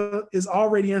 Hippolyta is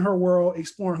already in her world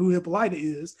exploring who Hippolyta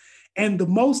is. And the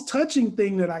most touching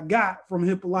thing that I got from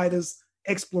Hippolyta's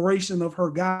exploration of her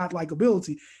godlike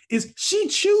ability is she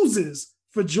chooses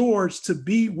for George to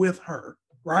be with her,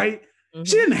 right?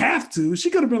 She didn't have to. She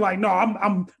could have been like, no,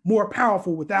 I'm more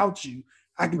powerful without you.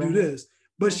 I can do this.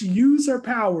 But she used her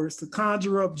powers to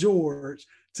conjure up George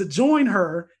to join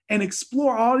her and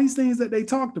explore all these things that they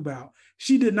talked about.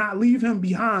 She did not leave him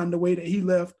behind the way that he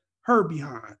left her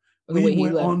behind. The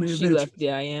way she left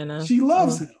Diana. She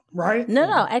loves him, right?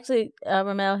 No. Actually,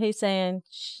 Ramel, he's saying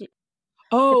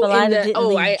Hippolyta didn't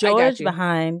leave George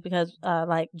behind because,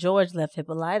 George left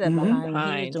Hippolyta behind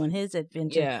when he was doing his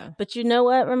adventure. Yeah. But you know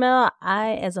what, Ramel?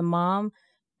 I, as a mom,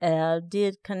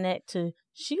 did connect to.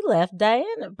 She left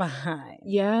Diana behind.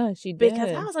 Yeah, she did.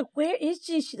 Because I was like, "Where is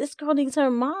she? This girl needs her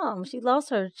mom. She lost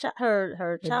her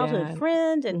childhood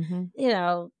friend, and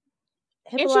and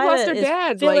she lost her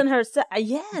dad. Feeling herself.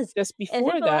 Yes, just before and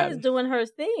Hippolyta that, is doing her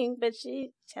thing, but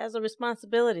she has a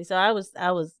responsibility. So I was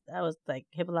like,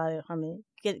 Hippolyta, honey,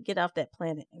 get off that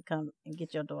planet and come and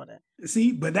get your daughter.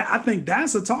 See, but I think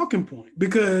that's a talking point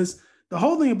because the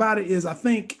whole thing about it is I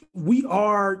think we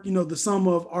are, the sum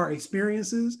of our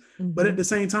experiences, but at the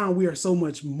same time, we are so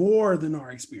much more than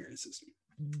our experiences.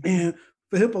 And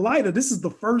for Hippolyta, this is the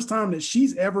first time that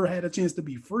she's ever had a chance to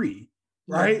be free,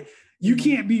 right? You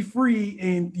can't be free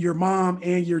and your mom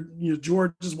and your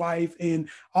George's wife and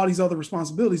all these other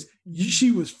responsibilities.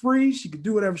 She was free. She could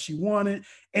do whatever she wanted.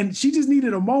 And she just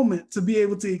needed a moment to be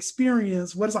able to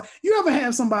experience what it's like. You ever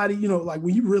have somebody, like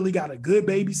when you really got a good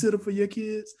babysitter for your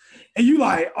kids and you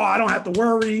like, oh, I don't have to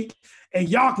worry. And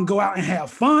y'all can go out and have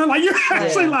fun. Like you're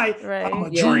actually I'm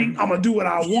going to drink. I'm going to do what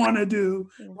I want to do.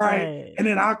 Right. And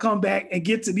then I'll come back and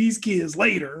get to these kids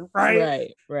later.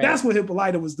 Right. That's what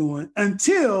Hippolyta was doing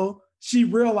until she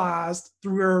realized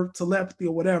through her telepathy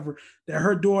or whatever, that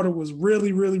her daughter was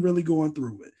really, really, really going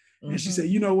through it. And she said,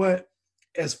 you know what?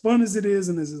 As fun as it is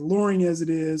and as alluring as it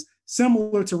is,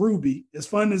 similar to Ruby, as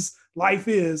fun as life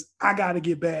is, I got to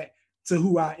get back to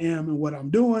who I am and what I'm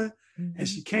doing. And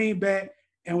she came back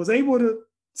and was able to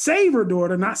save her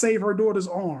daughter, not save her daughter's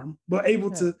arm, but able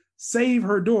to save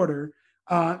her daughter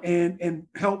and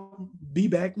help be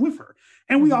back with her.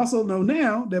 And we also know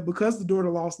now that because the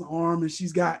daughter lost the arm and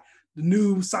she's got the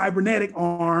new cybernetic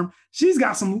arm, she's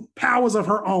got some powers of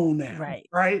her own now.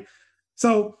 Right.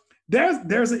 So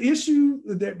there's an issue,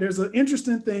 there's an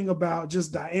interesting thing about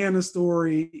just Diana's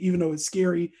story, even though it's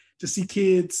scary to see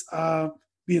kids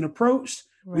being approached.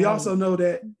 We also know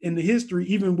that in the history,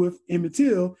 even with Emmett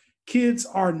Till, kids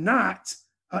are not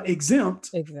exempt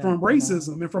from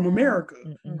racism and from America,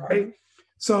 right?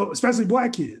 So especially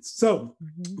Black kids. So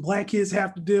Black kids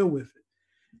have to deal with it.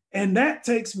 And that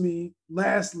takes me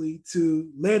lastly to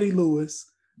Letty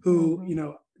Lewis, who,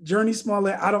 Jurnee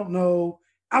Smollett, I don't know.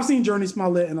 I've seen Jurnee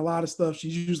Smollett in a lot of stuff.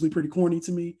 She's usually pretty corny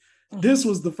to me. This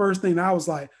was the first thing that I was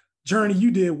like, Jurnee,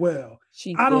 you did well.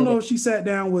 I don't know if she sat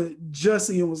down with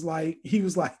Jussie and he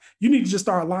was like, you need to just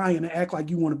start lying and act like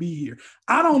you want to be here.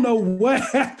 I don't know what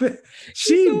happened.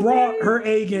 She brought her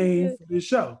A game for this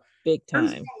show. Big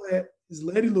time. Is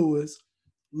Letty Lewis.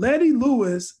 Letty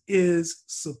Lewis is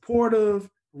supportive,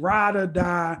 ride or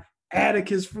die,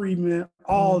 Atticus Freeman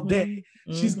all day.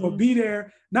 She's going to be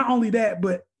there. Not only that,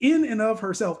 but in and of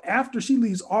herself, after she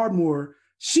leaves Ardmore,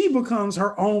 she becomes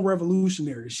her own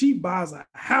revolutionary. She buys a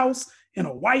house in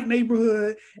a white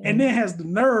neighborhood and then has the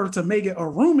nerve to make it a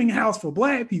rooming house for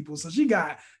Black people. So she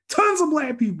got tons of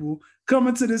Black people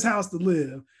coming to this house to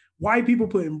live. White people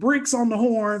putting bricks on the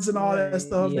horns and all that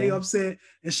stuff. They upset.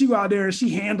 And she go out there and she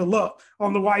handle up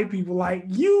on the white people like,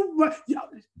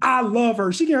 I love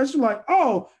her. She's like,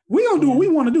 oh, we gonna do what we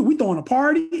want to do. We throwing a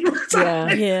party. We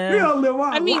gonna live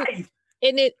our life.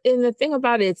 And the thing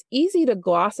about it, it's easy to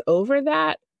gloss over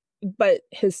that, but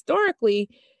historically,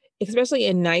 especially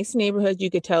in nice neighborhoods,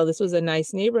 you could tell this was a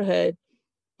nice neighborhood.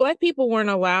 Black people weren't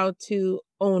allowed to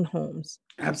own homes.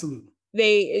 Absolutely.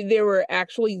 There were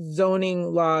actually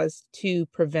zoning laws to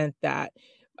prevent that.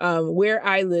 Where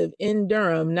I live in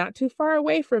Durham, not too far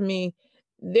away from me,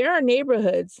 there are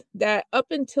neighborhoods that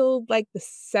up until like the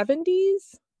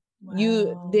 70s,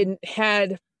 you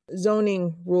had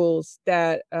zoning rules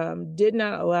that did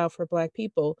not allow for Black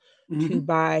people to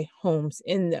buy homes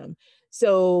in them.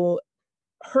 So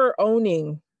her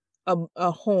owning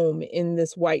a home in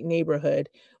this white neighborhood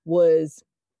is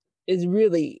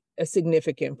really a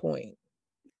significant point.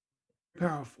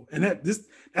 Powerful. And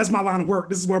that's my line of work.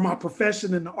 This is where my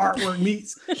profession and the artwork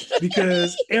meets,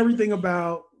 because everything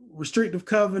about restrictive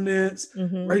covenants,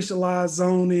 racialized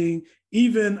zoning,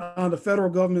 even the federal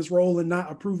government's role in not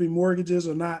approving mortgages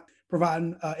or not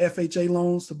providing FHA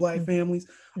loans to Black families,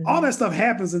 all that stuff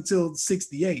happens until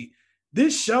 68.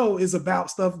 This show is about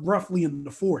stuff roughly in the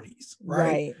 40s,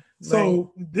 right?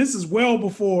 So this is well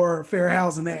before Fair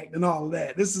Housing Act and all of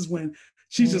that. This is when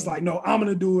she's just like, no, I'm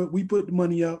going to do it. We put the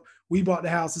money up. We bought the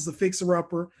house. It's a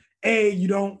fixer-upper. You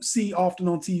don't see often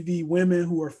on TV women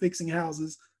who are fixing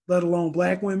houses, let alone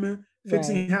Black women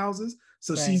fixing houses.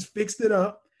 So she's fixed it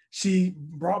up. She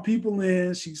brought people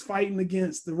in. She's fighting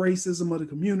against the racism of the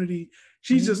community.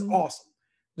 She's just awesome.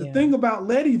 The thing about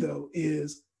Letty, though,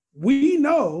 is we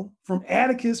know from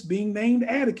Atticus being named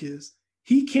Atticus,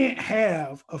 he can't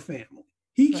have a family.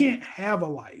 He can't have a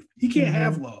life. He can't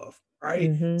have love, right?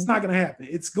 It's not going to happen.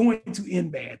 It's going to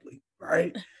end badly,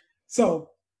 right? So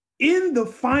in the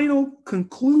final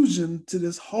conclusion to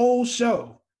this whole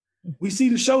show, we see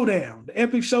the showdown, the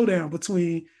epic showdown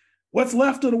between what's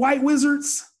left of the white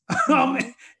wizards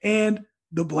and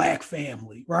the Black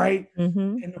family, right?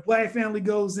 And the Black family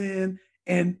goes in,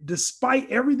 and despite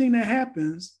everything that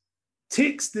happens,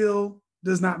 Tick still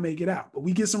does not make it out. But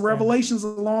we get some revelations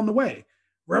along the way.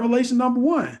 Revelation number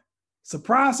 1,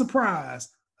 surprise, surprise,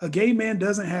 a gay man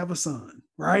doesn't have a son,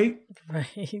 right?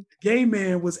 Right. Gay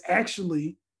man was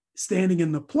actually standing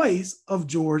in the place of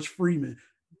George Freeman.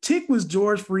 Tick was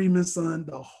George Freeman's son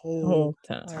the whole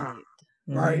time,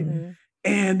 right? Mm-hmm.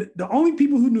 And the only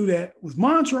people who knew that was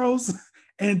Montrose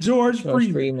and George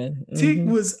Freeman. Tick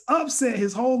was upset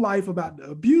his whole life about the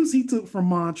abuse he took from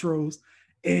Montrose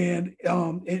and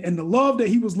the love that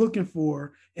he was looking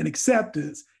for and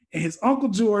acceptance. And his Uncle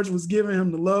George was giving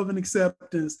him the love and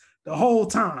acceptance the whole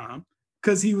time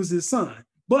because he was his son.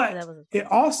 But it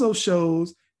also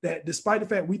shows that despite the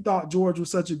fact we thought George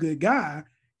was such a good guy,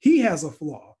 he has a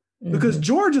flaw because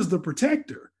George is the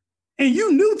protector. And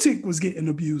you knew Tick was getting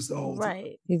abused the whole time.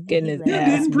 Right. He's getting his You ass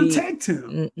didn't beat. protect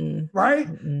him, right?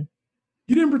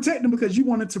 You didn't protect him because you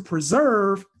wanted to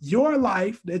preserve your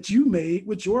life that you made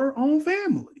with your own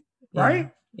family,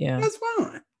 right? Yeah. That's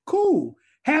fine. Cool.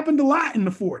 Happened a lot in the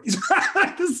 40s.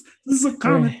 This is a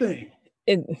common thing.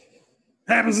 It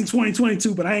happens in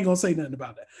 2022, but I ain't gonna say nothing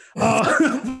about that.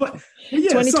 But yeah,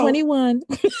 2021.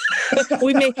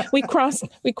 we crossed.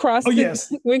 Oh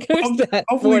yes, we crossed that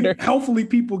border. Hopefully,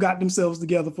 people got themselves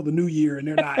together for the new year, and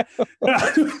they're not.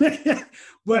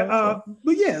 But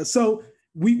yeah, so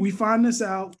we find this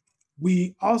out.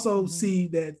 We also see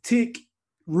that Tick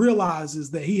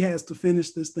realizes that he has to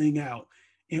finish this thing out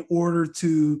in order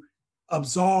to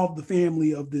absolve the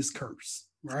family of this curse,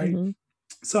 right?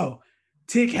 So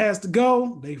Tick has to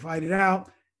go. They fight it out,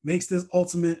 makes this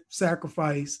ultimate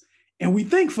sacrifice. And we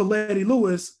think for Letty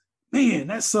Lewis, man,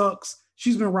 that sucks.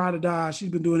 She's been ride or die.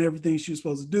 She's been doing everything she was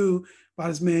supposed to do by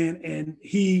this man. And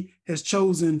he has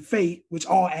chosen fate, which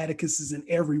all Atticuses in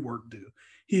every work do.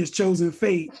 He has chosen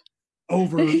fate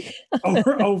over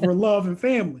love and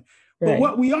family. Right. But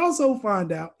what we also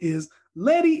find out is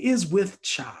Letty is with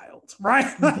child,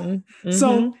 right?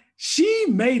 So she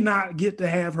may not get to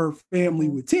have her family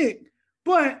with Tick,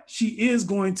 but she is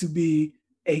going to be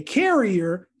a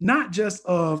carrier, not just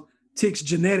of Tick's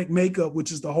genetic makeup,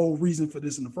 which is the whole reason for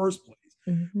this in the first place,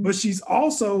 but she's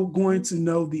also going to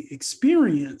know the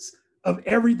experience of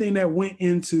everything that went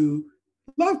into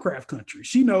Lovecraft Country.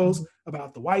 She knows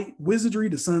about the white wizardry,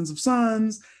 the Sons of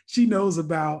Suns. She knows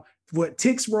about what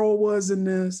Tick's role was in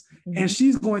this, and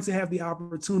she's going to have the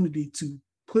opportunity to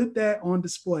put that on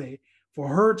display for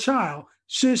her child,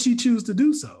 should she choose to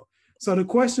do so. So the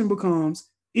question becomes,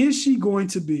 is she going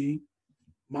to be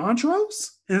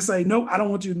Montrose and say, no, I don't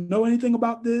want you to know anything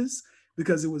about this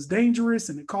because it was dangerous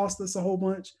and it cost us a whole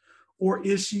bunch? Or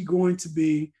is she going to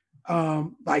be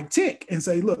like Tick and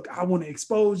say, look, I want to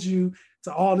expose you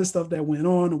to all this stuff that went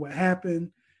on and what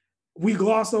happened? We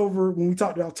glossed over when we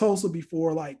talked about Tulsa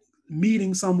before, like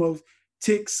meeting some of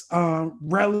Tick's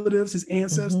relatives, his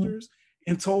ancestors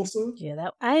in Tulsa. Yeah,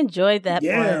 I enjoyed that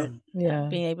part. Yeah,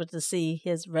 being able to see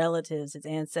his relatives, his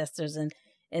ancestors, and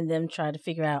them try to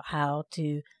figure out how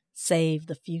to save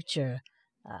the future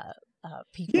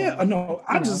people. Yeah, no,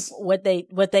 what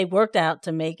they worked out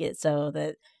to make it so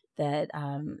that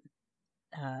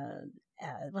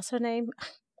what's her name?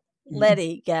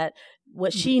 Letty got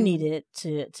what she needed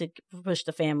to push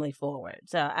the family forward.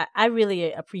 So I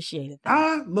really appreciated that.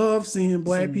 I love seeing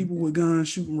Black people with guns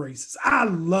shooting racists. I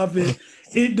love it.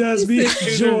 It does me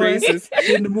joy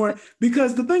in the morning.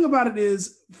 Because the thing about it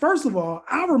is, first of all,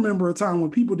 I remember a time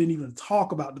when people didn't even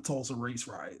talk about the Tulsa race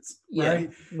riots,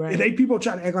 right? And people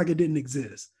try to act like it didn't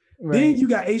exist. Then you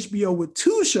got HBO with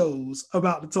 2 shows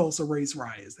about the Tulsa race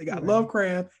riots. They got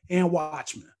Lovecraft and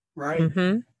Watchmen, right?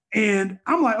 And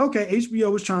I'm like, okay,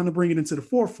 HBO is trying to bring it into the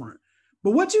forefront.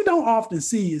 But what you don't often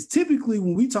see is typically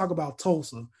when we talk about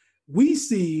Tulsa, we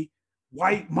see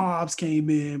white mobs came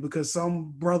in because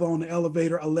some brother on the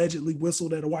elevator allegedly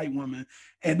whistled at a white woman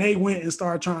and they went and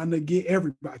started trying to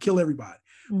kill everybody.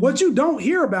 What you don't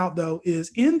hear about, though, is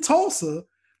in Tulsa,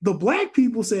 the Black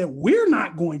people said, we're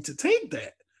not going to take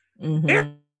that.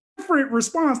 Different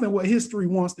response than what history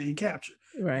wants to capture.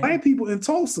 Black people in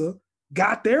Tulsa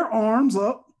got their arms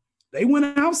up. They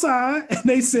went outside and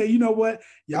they said, you know what,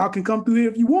 y'all can come through here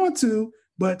if you want to,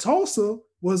 but Tulsa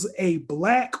was a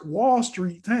Black Wall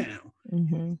Street town.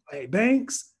 Black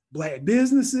banks, Black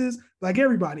businesses, like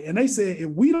everybody. And they said, if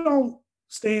we don't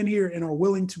stand here and are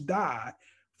willing to die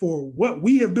for what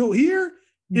we have built here,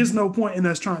 there's no point in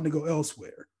us trying to go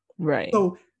elsewhere.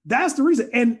 So that's the reason.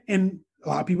 And a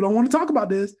lot of people don't want to talk about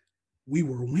this. We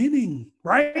were winning,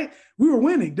 right? We were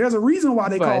winning. There's a reason why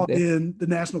they called in the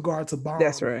National Guard to bomb.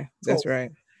 That's right.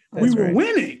 We were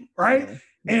winning, right?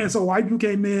 And so white people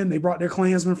came in, they brought their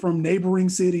Klansmen from neighboring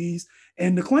cities,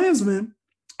 and the Klansmen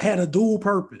had a dual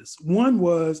purpose. One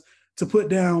was to put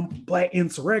down Black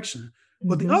insurrection,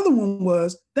 but the other one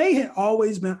was they had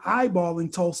always been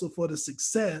eyeballing Tulsa for the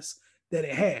success that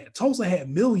it had. Tulsa had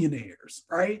millionaires,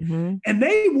 right? Mm-hmm. And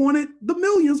they wanted the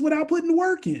millions without putting the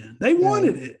work in. They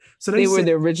wanted it. So they were said,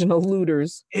 the original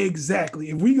looters. Exactly.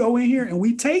 If we go in here and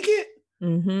we take it,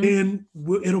 mm-hmm. then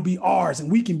it'll be ours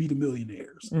and we can be the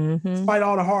millionaires. Mm-hmm. Despite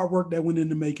all the hard work that went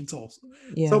into making Tulsa.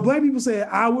 Yeah. So Black people said,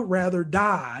 I would rather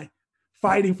die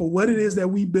fighting for what it is that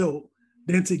we built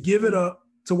than to give it up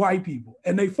to white people.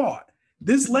 And they fought.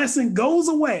 This lesson goes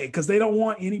away because they don't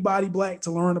want anybody Black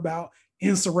to learn about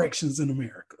insurrections in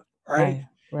America, right?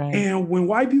 Right. And when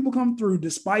white people come through,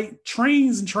 despite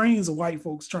trains and trains of white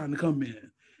folks trying to come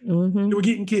in, mm-hmm. they were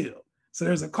getting killed. So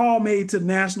there's a call made to the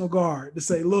National Guard to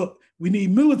say, look, we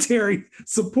need military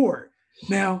support.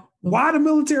 Now, why the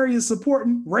military is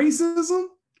supporting racism,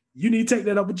 you need to take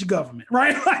that up with your government,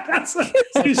 right? Like that's an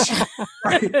issue,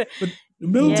 right? But the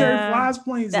military flies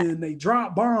planes in, they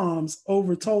drop bombs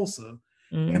over Tulsa.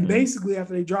 Mm-hmm. And basically,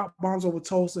 after they drop bombs over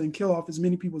Tulsa and kill off as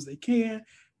many people as they can,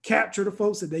 capture the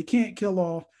folks that they can't kill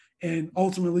off, and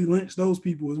ultimately lynch those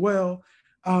people as well.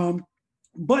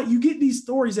 But you get these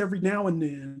stories every now and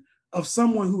then of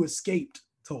someone who escaped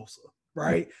Tulsa,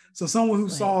 right? So someone who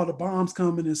saw the bombs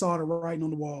coming and saw the writing on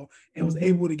the wall and was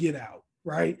able to get out,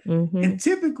 right? And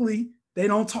typically they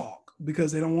don't talk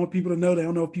because they don't want people to know. They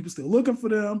don't know if people still looking for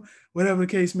them, whatever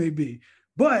the case may be.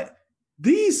 But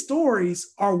these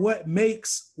stories are what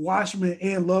makes Watchmen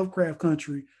and Lovecraft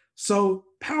Country so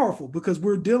powerful, because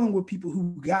we're dealing with people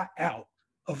who got out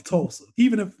of Tulsa,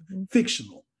 even if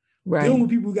fictional. Right. Dealing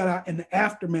with people who got out in the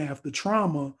aftermath, the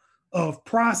trauma of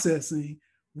processing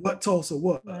what Tulsa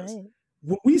was. Right.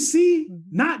 What we see,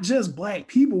 not just Black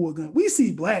people with guns, we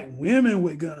see Black women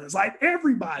with guns. Like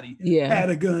everybody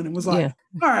had a gun and was like,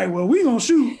 all right, well, we're going to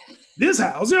shoot this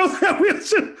house. You know, we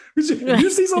shoot. If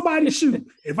you see somebody shoot,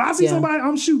 if I see somebody,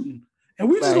 I'm shooting. And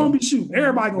we're just going to be shooting.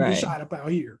 Everybody going to get shot up out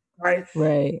here, right?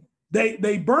 Right.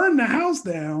 They burned the house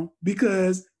down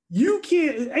because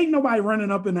ain't nobody running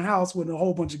up in the house with a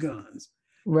whole bunch of guns.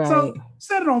 Right. So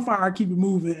set it on fire, keep it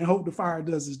moving, and hope the fire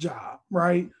does its job,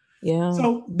 right? Yeah.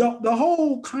 So the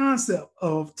whole concept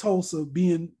of Tulsa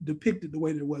being depicted the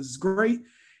way that it was is great.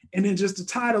 And then just to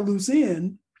tie the loose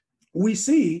end, we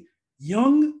see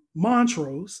young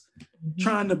Montrose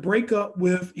trying to break up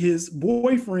with his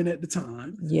boyfriend at the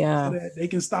time. Yeah. So that they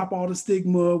can stop all the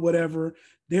stigma, whatever.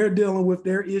 They're dealing with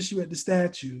their issue at the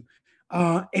statue.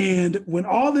 And when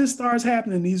all this starts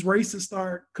happening, these races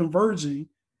start converging.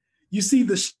 You see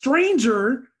the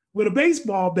stranger with a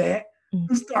baseball bat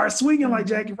who starts swinging like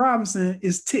Jackie Robinson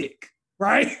is Tick,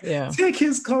 right? Yeah. Tick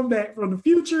has come back from the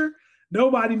future.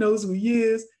 Nobody knows who he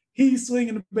is. He's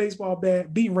swinging the baseball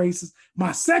bat, beating racists.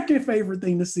 My second favorite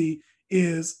thing to see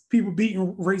is people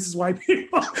beating racist white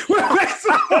people. That's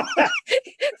so funny.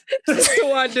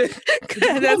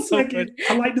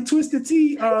 I like the Twisted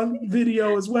Tea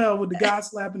video as well, with the guy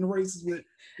slapping the racists with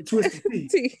the Twisted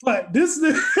Tea. But this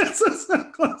is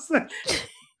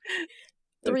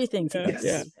three things. Yes.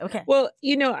 Yeah. Okay. Well,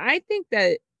 I think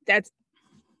I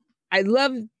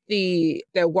love the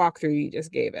walkthrough you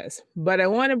just gave us, but I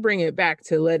want to bring it back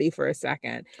to Letty for a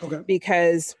second. Okay.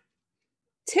 Because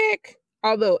Tick,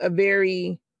 although a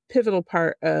very pivotal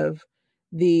part of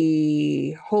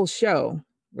the whole show,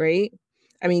 right?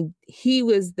 I mean, he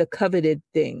was the coveted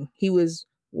thing. He was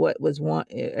what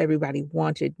everybody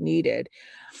wanted, needed.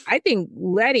 I think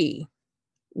Letty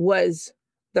was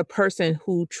the person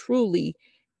who truly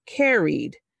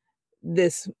carried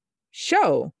this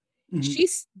show. Mm-hmm. She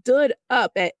stood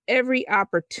up at every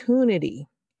opportunity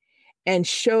and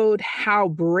showed how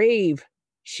brave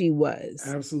she was.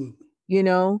 Absolutely.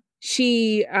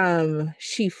 She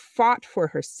fought for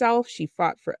herself. She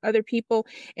fought for other people.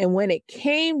 And when it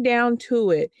came down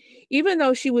to it, even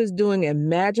though she was doing a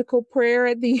magical prayer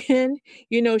at the end,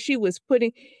 she was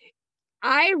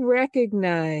I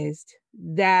recognized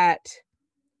that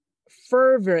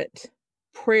fervent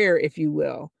prayer, if you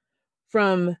will,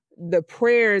 from the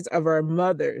prayers of our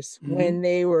mothers when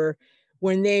they were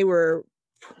when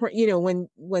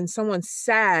someone's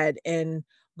sad and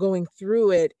going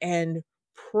through it and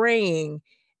praying,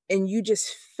 and you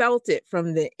just felt it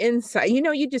from the inside.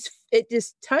 It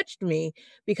just touched me,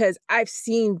 because I've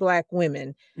seen Black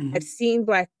women, I've seen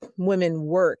Black women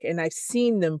work, and I've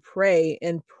seen them pray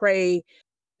I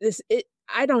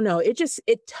don't know,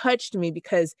 it touched me,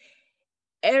 because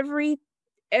every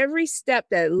step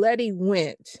that Letty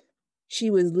went, she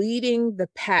was leading the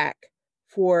pack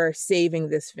for saving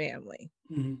this family.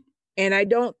 And I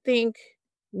don't think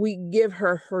we give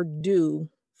her due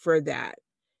for that,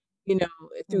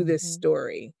 through this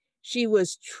story. She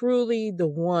was truly the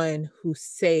one who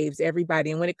saves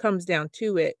everybody. And when it comes down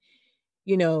to it,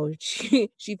 you know, she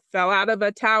fell out of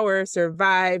a tower,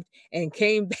 survived, and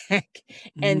came back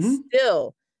and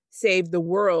still saved the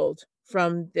world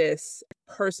from this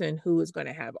person who was going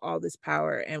to have all this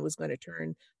power and was going to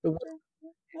turn the world.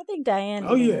 I think Diane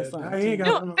did Oh a yeah, little something Diane too.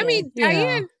 got. No, I mean, Yeah.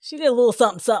 Diane, she did a little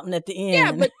something at the end.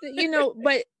 yeah, but you know,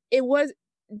 but it was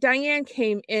Diane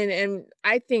came in, and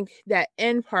I think that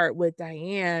end part with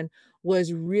Diane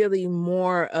was really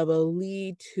more of a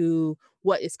lead to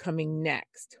what is coming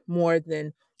next, more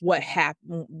than what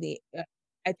happened.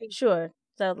 I think sure.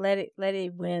 So Letty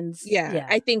wins. Yeah,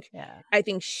 I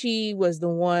think she was the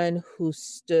one who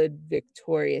stood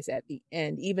victorious at the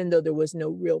end, even though there was no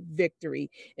real victory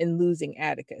in losing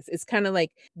Atticus. It's kind of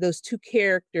like those two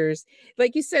characters,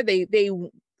 like you said,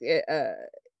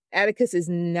 Atticus is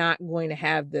not going to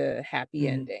have the happy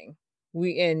ending.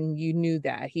 And you knew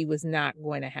that he was not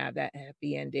going to have that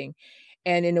happy ending.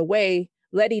 And in a way,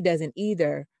 Letty doesn't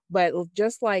either. But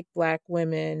just like Black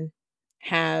women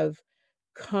have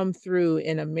come through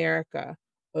in America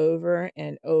over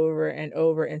and over and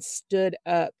over and stood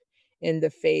up in the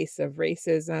face of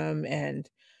racism and,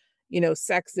 you know,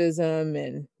 sexism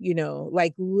and, you know,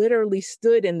 like literally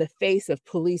stood in the face of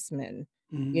policemen,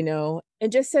 you know,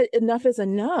 and just said enough is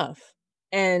enough.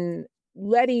 And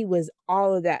Letty was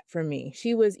all of that for me.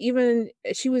 She was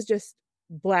just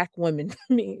Black women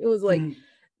for me. It was like,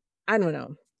 I don't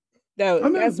know.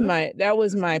 That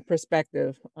was my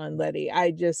perspective on Letty.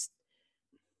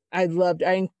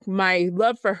 My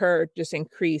love for her just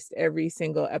increased every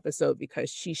single episode because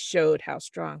she showed how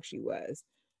strong she was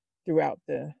throughout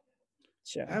the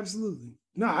show. Absolutely.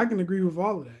 No, I can agree with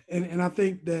all of that. And I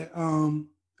think that,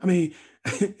 I mean,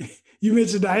 you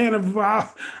mentioned Diana before.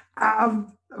 I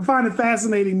find it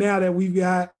fascinating now that we've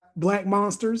got Black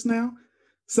monsters now.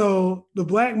 So the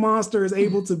Black monster is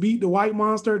able to beat the white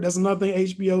monster. That's another thing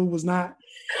HBO was not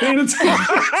paying attention.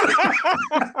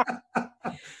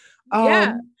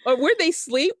 Yeah. Or where they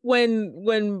sleep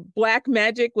when Black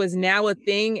magic was now a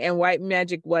thing and white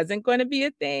magic wasn't going to be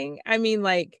a thing. I mean,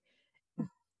 like,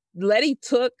 Letty,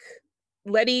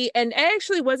 and it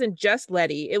actually wasn't just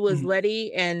Letty. It was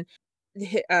Letty and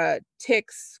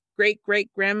Tick's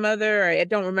great-great-grandmother. I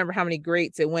don't remember how many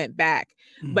greats it went back,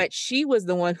 but she was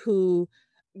the one who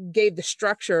gave the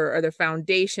structure or the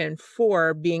foundation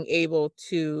for being able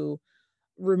to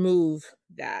remove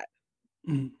that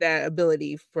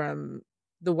ability from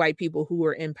the white people who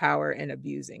were in power and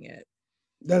abusing it.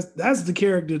 That's the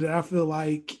character that I feel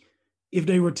like if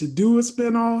they were to do a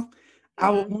spinoff, I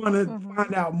would want to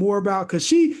find out more about, because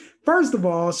she, first of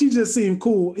all, she just seemed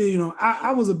cool. You know,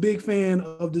 I was a big fan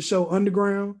of the show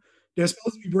Underground. They're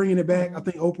supposed to be bringing it back. I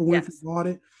think Oprah Winfrey bought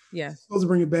it. Yeah, supposed to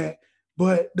bring it back.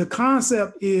 But the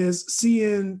concept is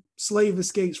seeing slave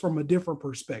escapes from a different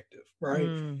perspective, right?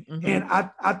 And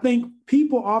I think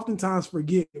people oftentimes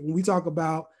forget when we talk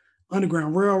about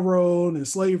Underground Railroad and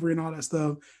slavery and all that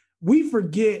stuff, we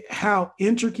forget how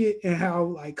intricate and how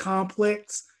like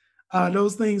complex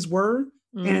those things were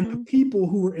and the people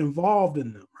who were involved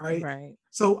in them, right?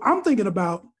 So I'm thinking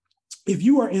about if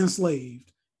you are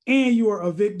enslaved and you are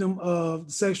a victim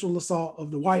of sexual assault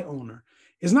of the white owner,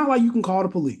 it's not like you can call the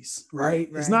police, right?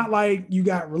 It's not like you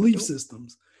got relief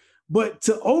systems. But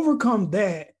to overcome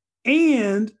that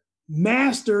and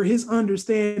master his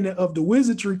understanding of the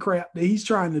wizardry crap that he's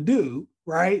trying to do,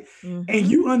 right? And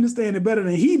you understand it better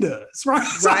than he does, right?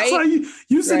 So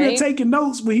you sitting there taking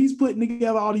notes when he's putting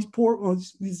together all these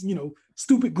you know,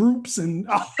 stupid groups and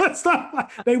all that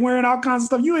stuff. They wearing all kinds of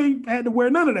stuff. You ain't had to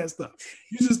wear none of that stuff.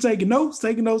 You just taking notes.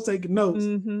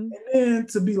 And then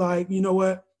to be like, you know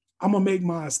what? I'm gonna make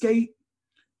my escape,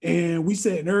 and we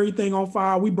setting everything on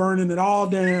fire. We burning it all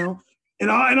down,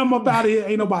 and I'm up out of here.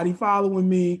 Ain't nobody following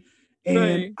me,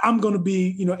 and I'm gonna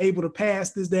be, you know, able to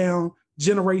pass this down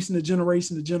generation to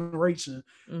generation to generation,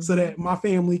 so that my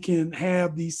family can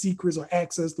have these secrets or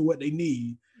access to what they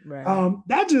need.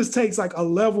 That just takes like a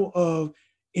level of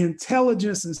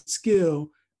intelligence and skill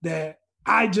that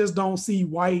I just don't see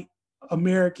white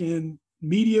American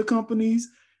media companies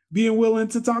being willing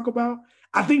to talk about.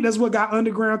 I think that's what got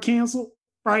Underground canceled,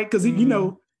 right? Because, you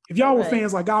know, if y'all were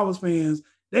fans like I was fans,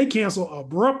 they canceled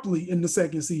abruptly in the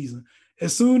second season.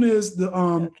 As soon as there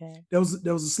was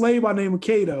a slave by the name of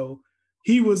Cato,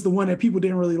 he was the one that people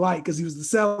didn't really like because he was the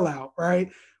sellout, right?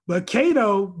 But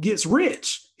Cato gets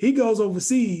rich. He goes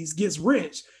overseas, gets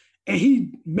rich, and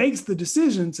he makes the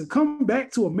decision to come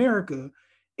back to America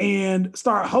and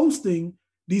start hosting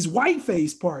these white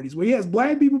face parties where he has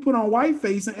Black people put on white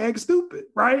face and act stupid,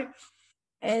 right?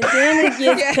 And then it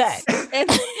gets cut.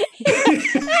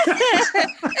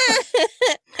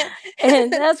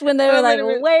 And that's when they were like,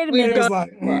 well, wait a minute.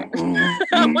 Like,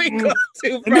 we go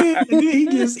too far. And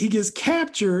then he gets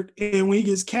captured, and when he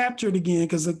gets captured again,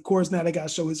 because of course now they got to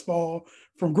show his fall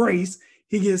from grace.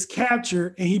 He gets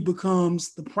captured, and he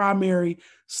becomes the primary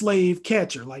slave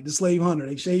catcher, like the slave hunter.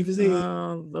 They shave his head.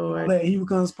 Oh Lord! And he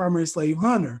becomes primary slave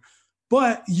hunter.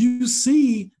 But you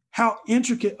see how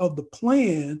intricate of the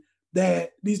plan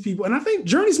that these people, and I think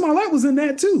Journey Smollett was in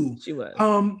that too. She was.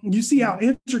 You see how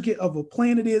intricate of a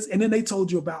plan it is, and then they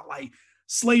told you about like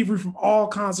slavery from all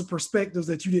kinds of perspectives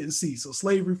that you didn't see. So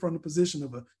slavery from the position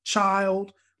of a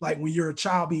child, like when you're a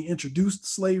child being introduced to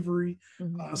slavery,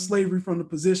 slavery from the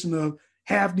position of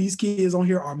half these kids on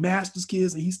here are master's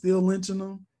kids and he's still lynching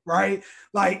them, right?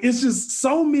 Like it's just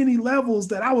so many levels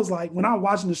that I was like, when I was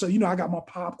watching the show, I got my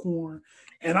popcorn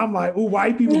and I'm like, oh,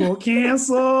 white people gonna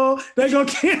cancel. They gonna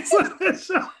cancel that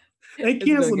show. They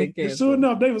canceled it. Sure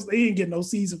enough, they didn't get no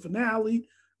season finale,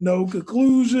 no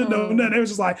conclusion, no nothing. They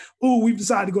was just like, oh, we've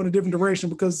decided to go in a different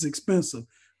direction because it's expensive.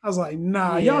 I was like,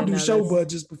 nah, y'all do show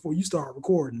budgets before you start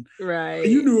recording. Right.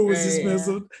 You knew it was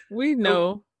expensive. We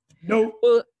know. Nope.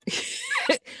 Well,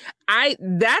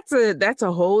 that's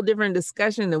a whole different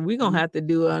discussion that we're gonna have to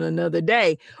do on another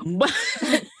day. But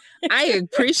I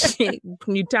appreciate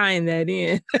you tying that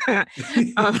in.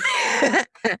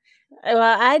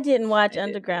 Well, I didn't watch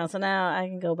Underground, so now I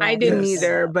can go back. I didn't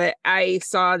either, but I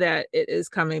saw that it is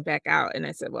coming back out, and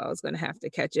I said, well, I was going to have to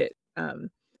catch it.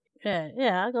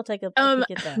 Yeah, I'll go take a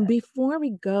look at that. Before we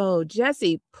go,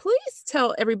 Jesse, please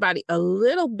tell everybody a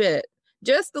little bit,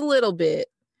 just a little bit.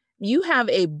 You have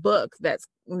a book that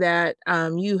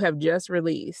you have just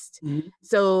released. Mm-hmm.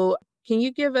 So can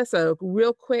you give us a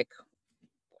real quick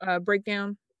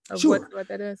breakdown of what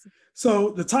that is? So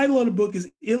the title of the book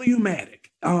is Illmatic.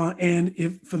 And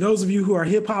if for those of you who are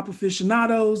hip hop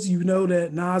aficionados, you know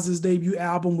that Nas's debut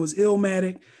album was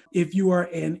Illmatic. If you are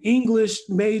an English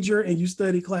major and you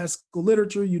study classical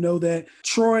literature, you know that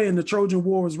Troy and the Trojan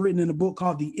War was written in a book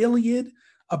called the Iliad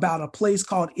about a place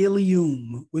called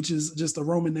Ilium, which is just a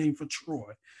Roman name for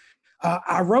Troy.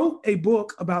 I wrote a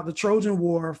book about the Trojan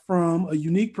War from a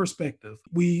unique perspective.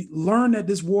 We learned that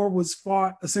this war was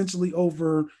fought essentially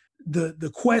over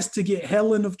the quest to get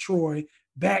Helen of Troy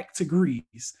back to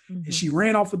Greece. Mm-hmm. And she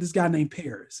ran off with this guy named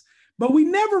Paris. But we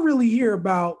never really hear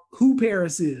about who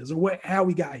Paris is or how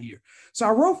we got here. So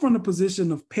I wrote from the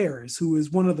position of Paris, who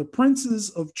is one of the princes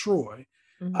of Troy.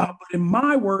 Mm-hmm. But in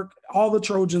my work, all the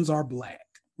Trojans are Black.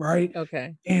 Right.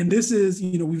 Okay. And this is,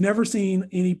 we've never seen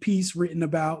any piece written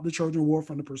about the Trojan War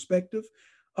from the perspective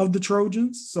of the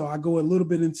Trojans. So I go a little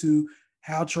bit into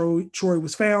how Troy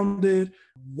was founded,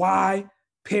 why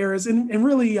Paris, and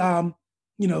really, to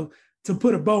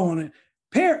put a bow on it,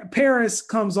 Paris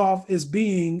comes off as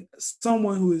being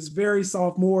someone who is very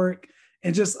sophomoric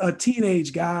and just a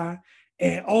teenage guy,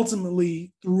 and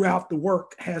ultimately throughout the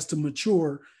work has to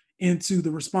mature into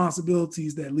the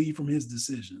responsibilities that lead from his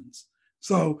decisions.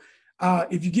 So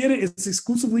if you get it, it's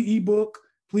exclusively ebook.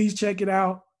 Please check it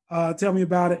out. Tell me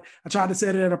about it. I tried to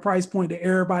set it at a price point that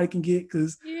everybody can get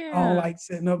because I don't like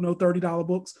setting up no $30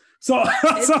 books. So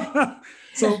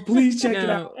please check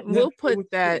it out. We'll put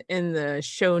that in the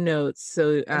show notes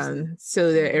so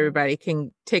that everybody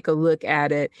can take a look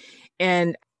at it.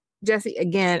 And Jesse,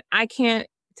 again, I can't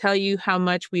tell you how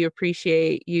much we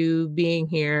appreciate you being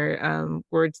here.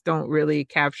 Words don't really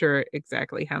capture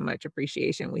exactly how much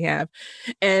appreciation we have.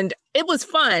 And it was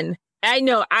fun. I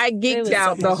know I geeked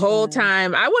out the whole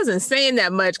time. I wasn't saying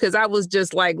that much because I was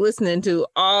just like listening to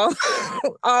all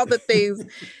the things.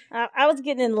 I was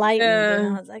getting enlightened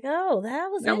and I was like, oh,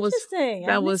 that was interesting.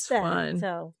 That was fun.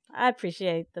 So I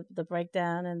appreciate the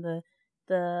breakdown and the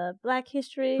Black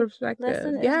history perspective.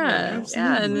 Lesson. Yeah.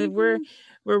 And we're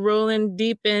rolling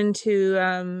deep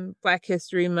into Black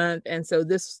History Month, and so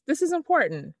this is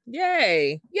important.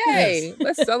 Yay! Yes.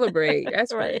 Let's celebrate.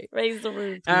 That's right. Raise the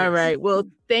roof. All right. Well,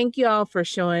 thank you all for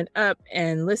showing up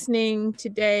and listening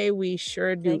today. We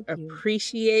sure do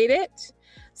appreciate it.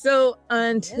 So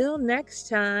until next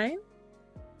time,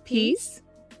 peace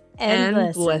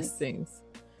and blessings.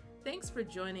 Thanks for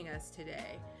joining us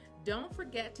today. Don't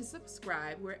forget to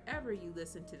subscribe wherever you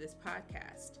listen to this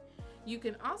podcast. You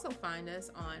can also find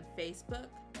us on Facebook,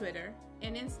 Twitter,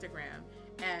 and Instagram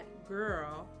at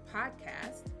Girl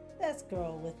Podcast. That's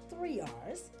girl with 3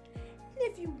 R's. And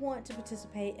if you want to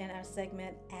participate in our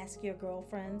segment, Ask Your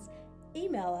Girlfriends,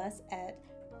 email us at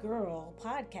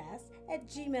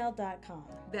girlpodcast@gmail.com.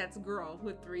 That's girl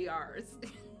with 3 R's.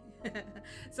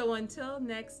 So until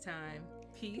next time,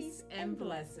 peace and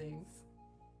blessings.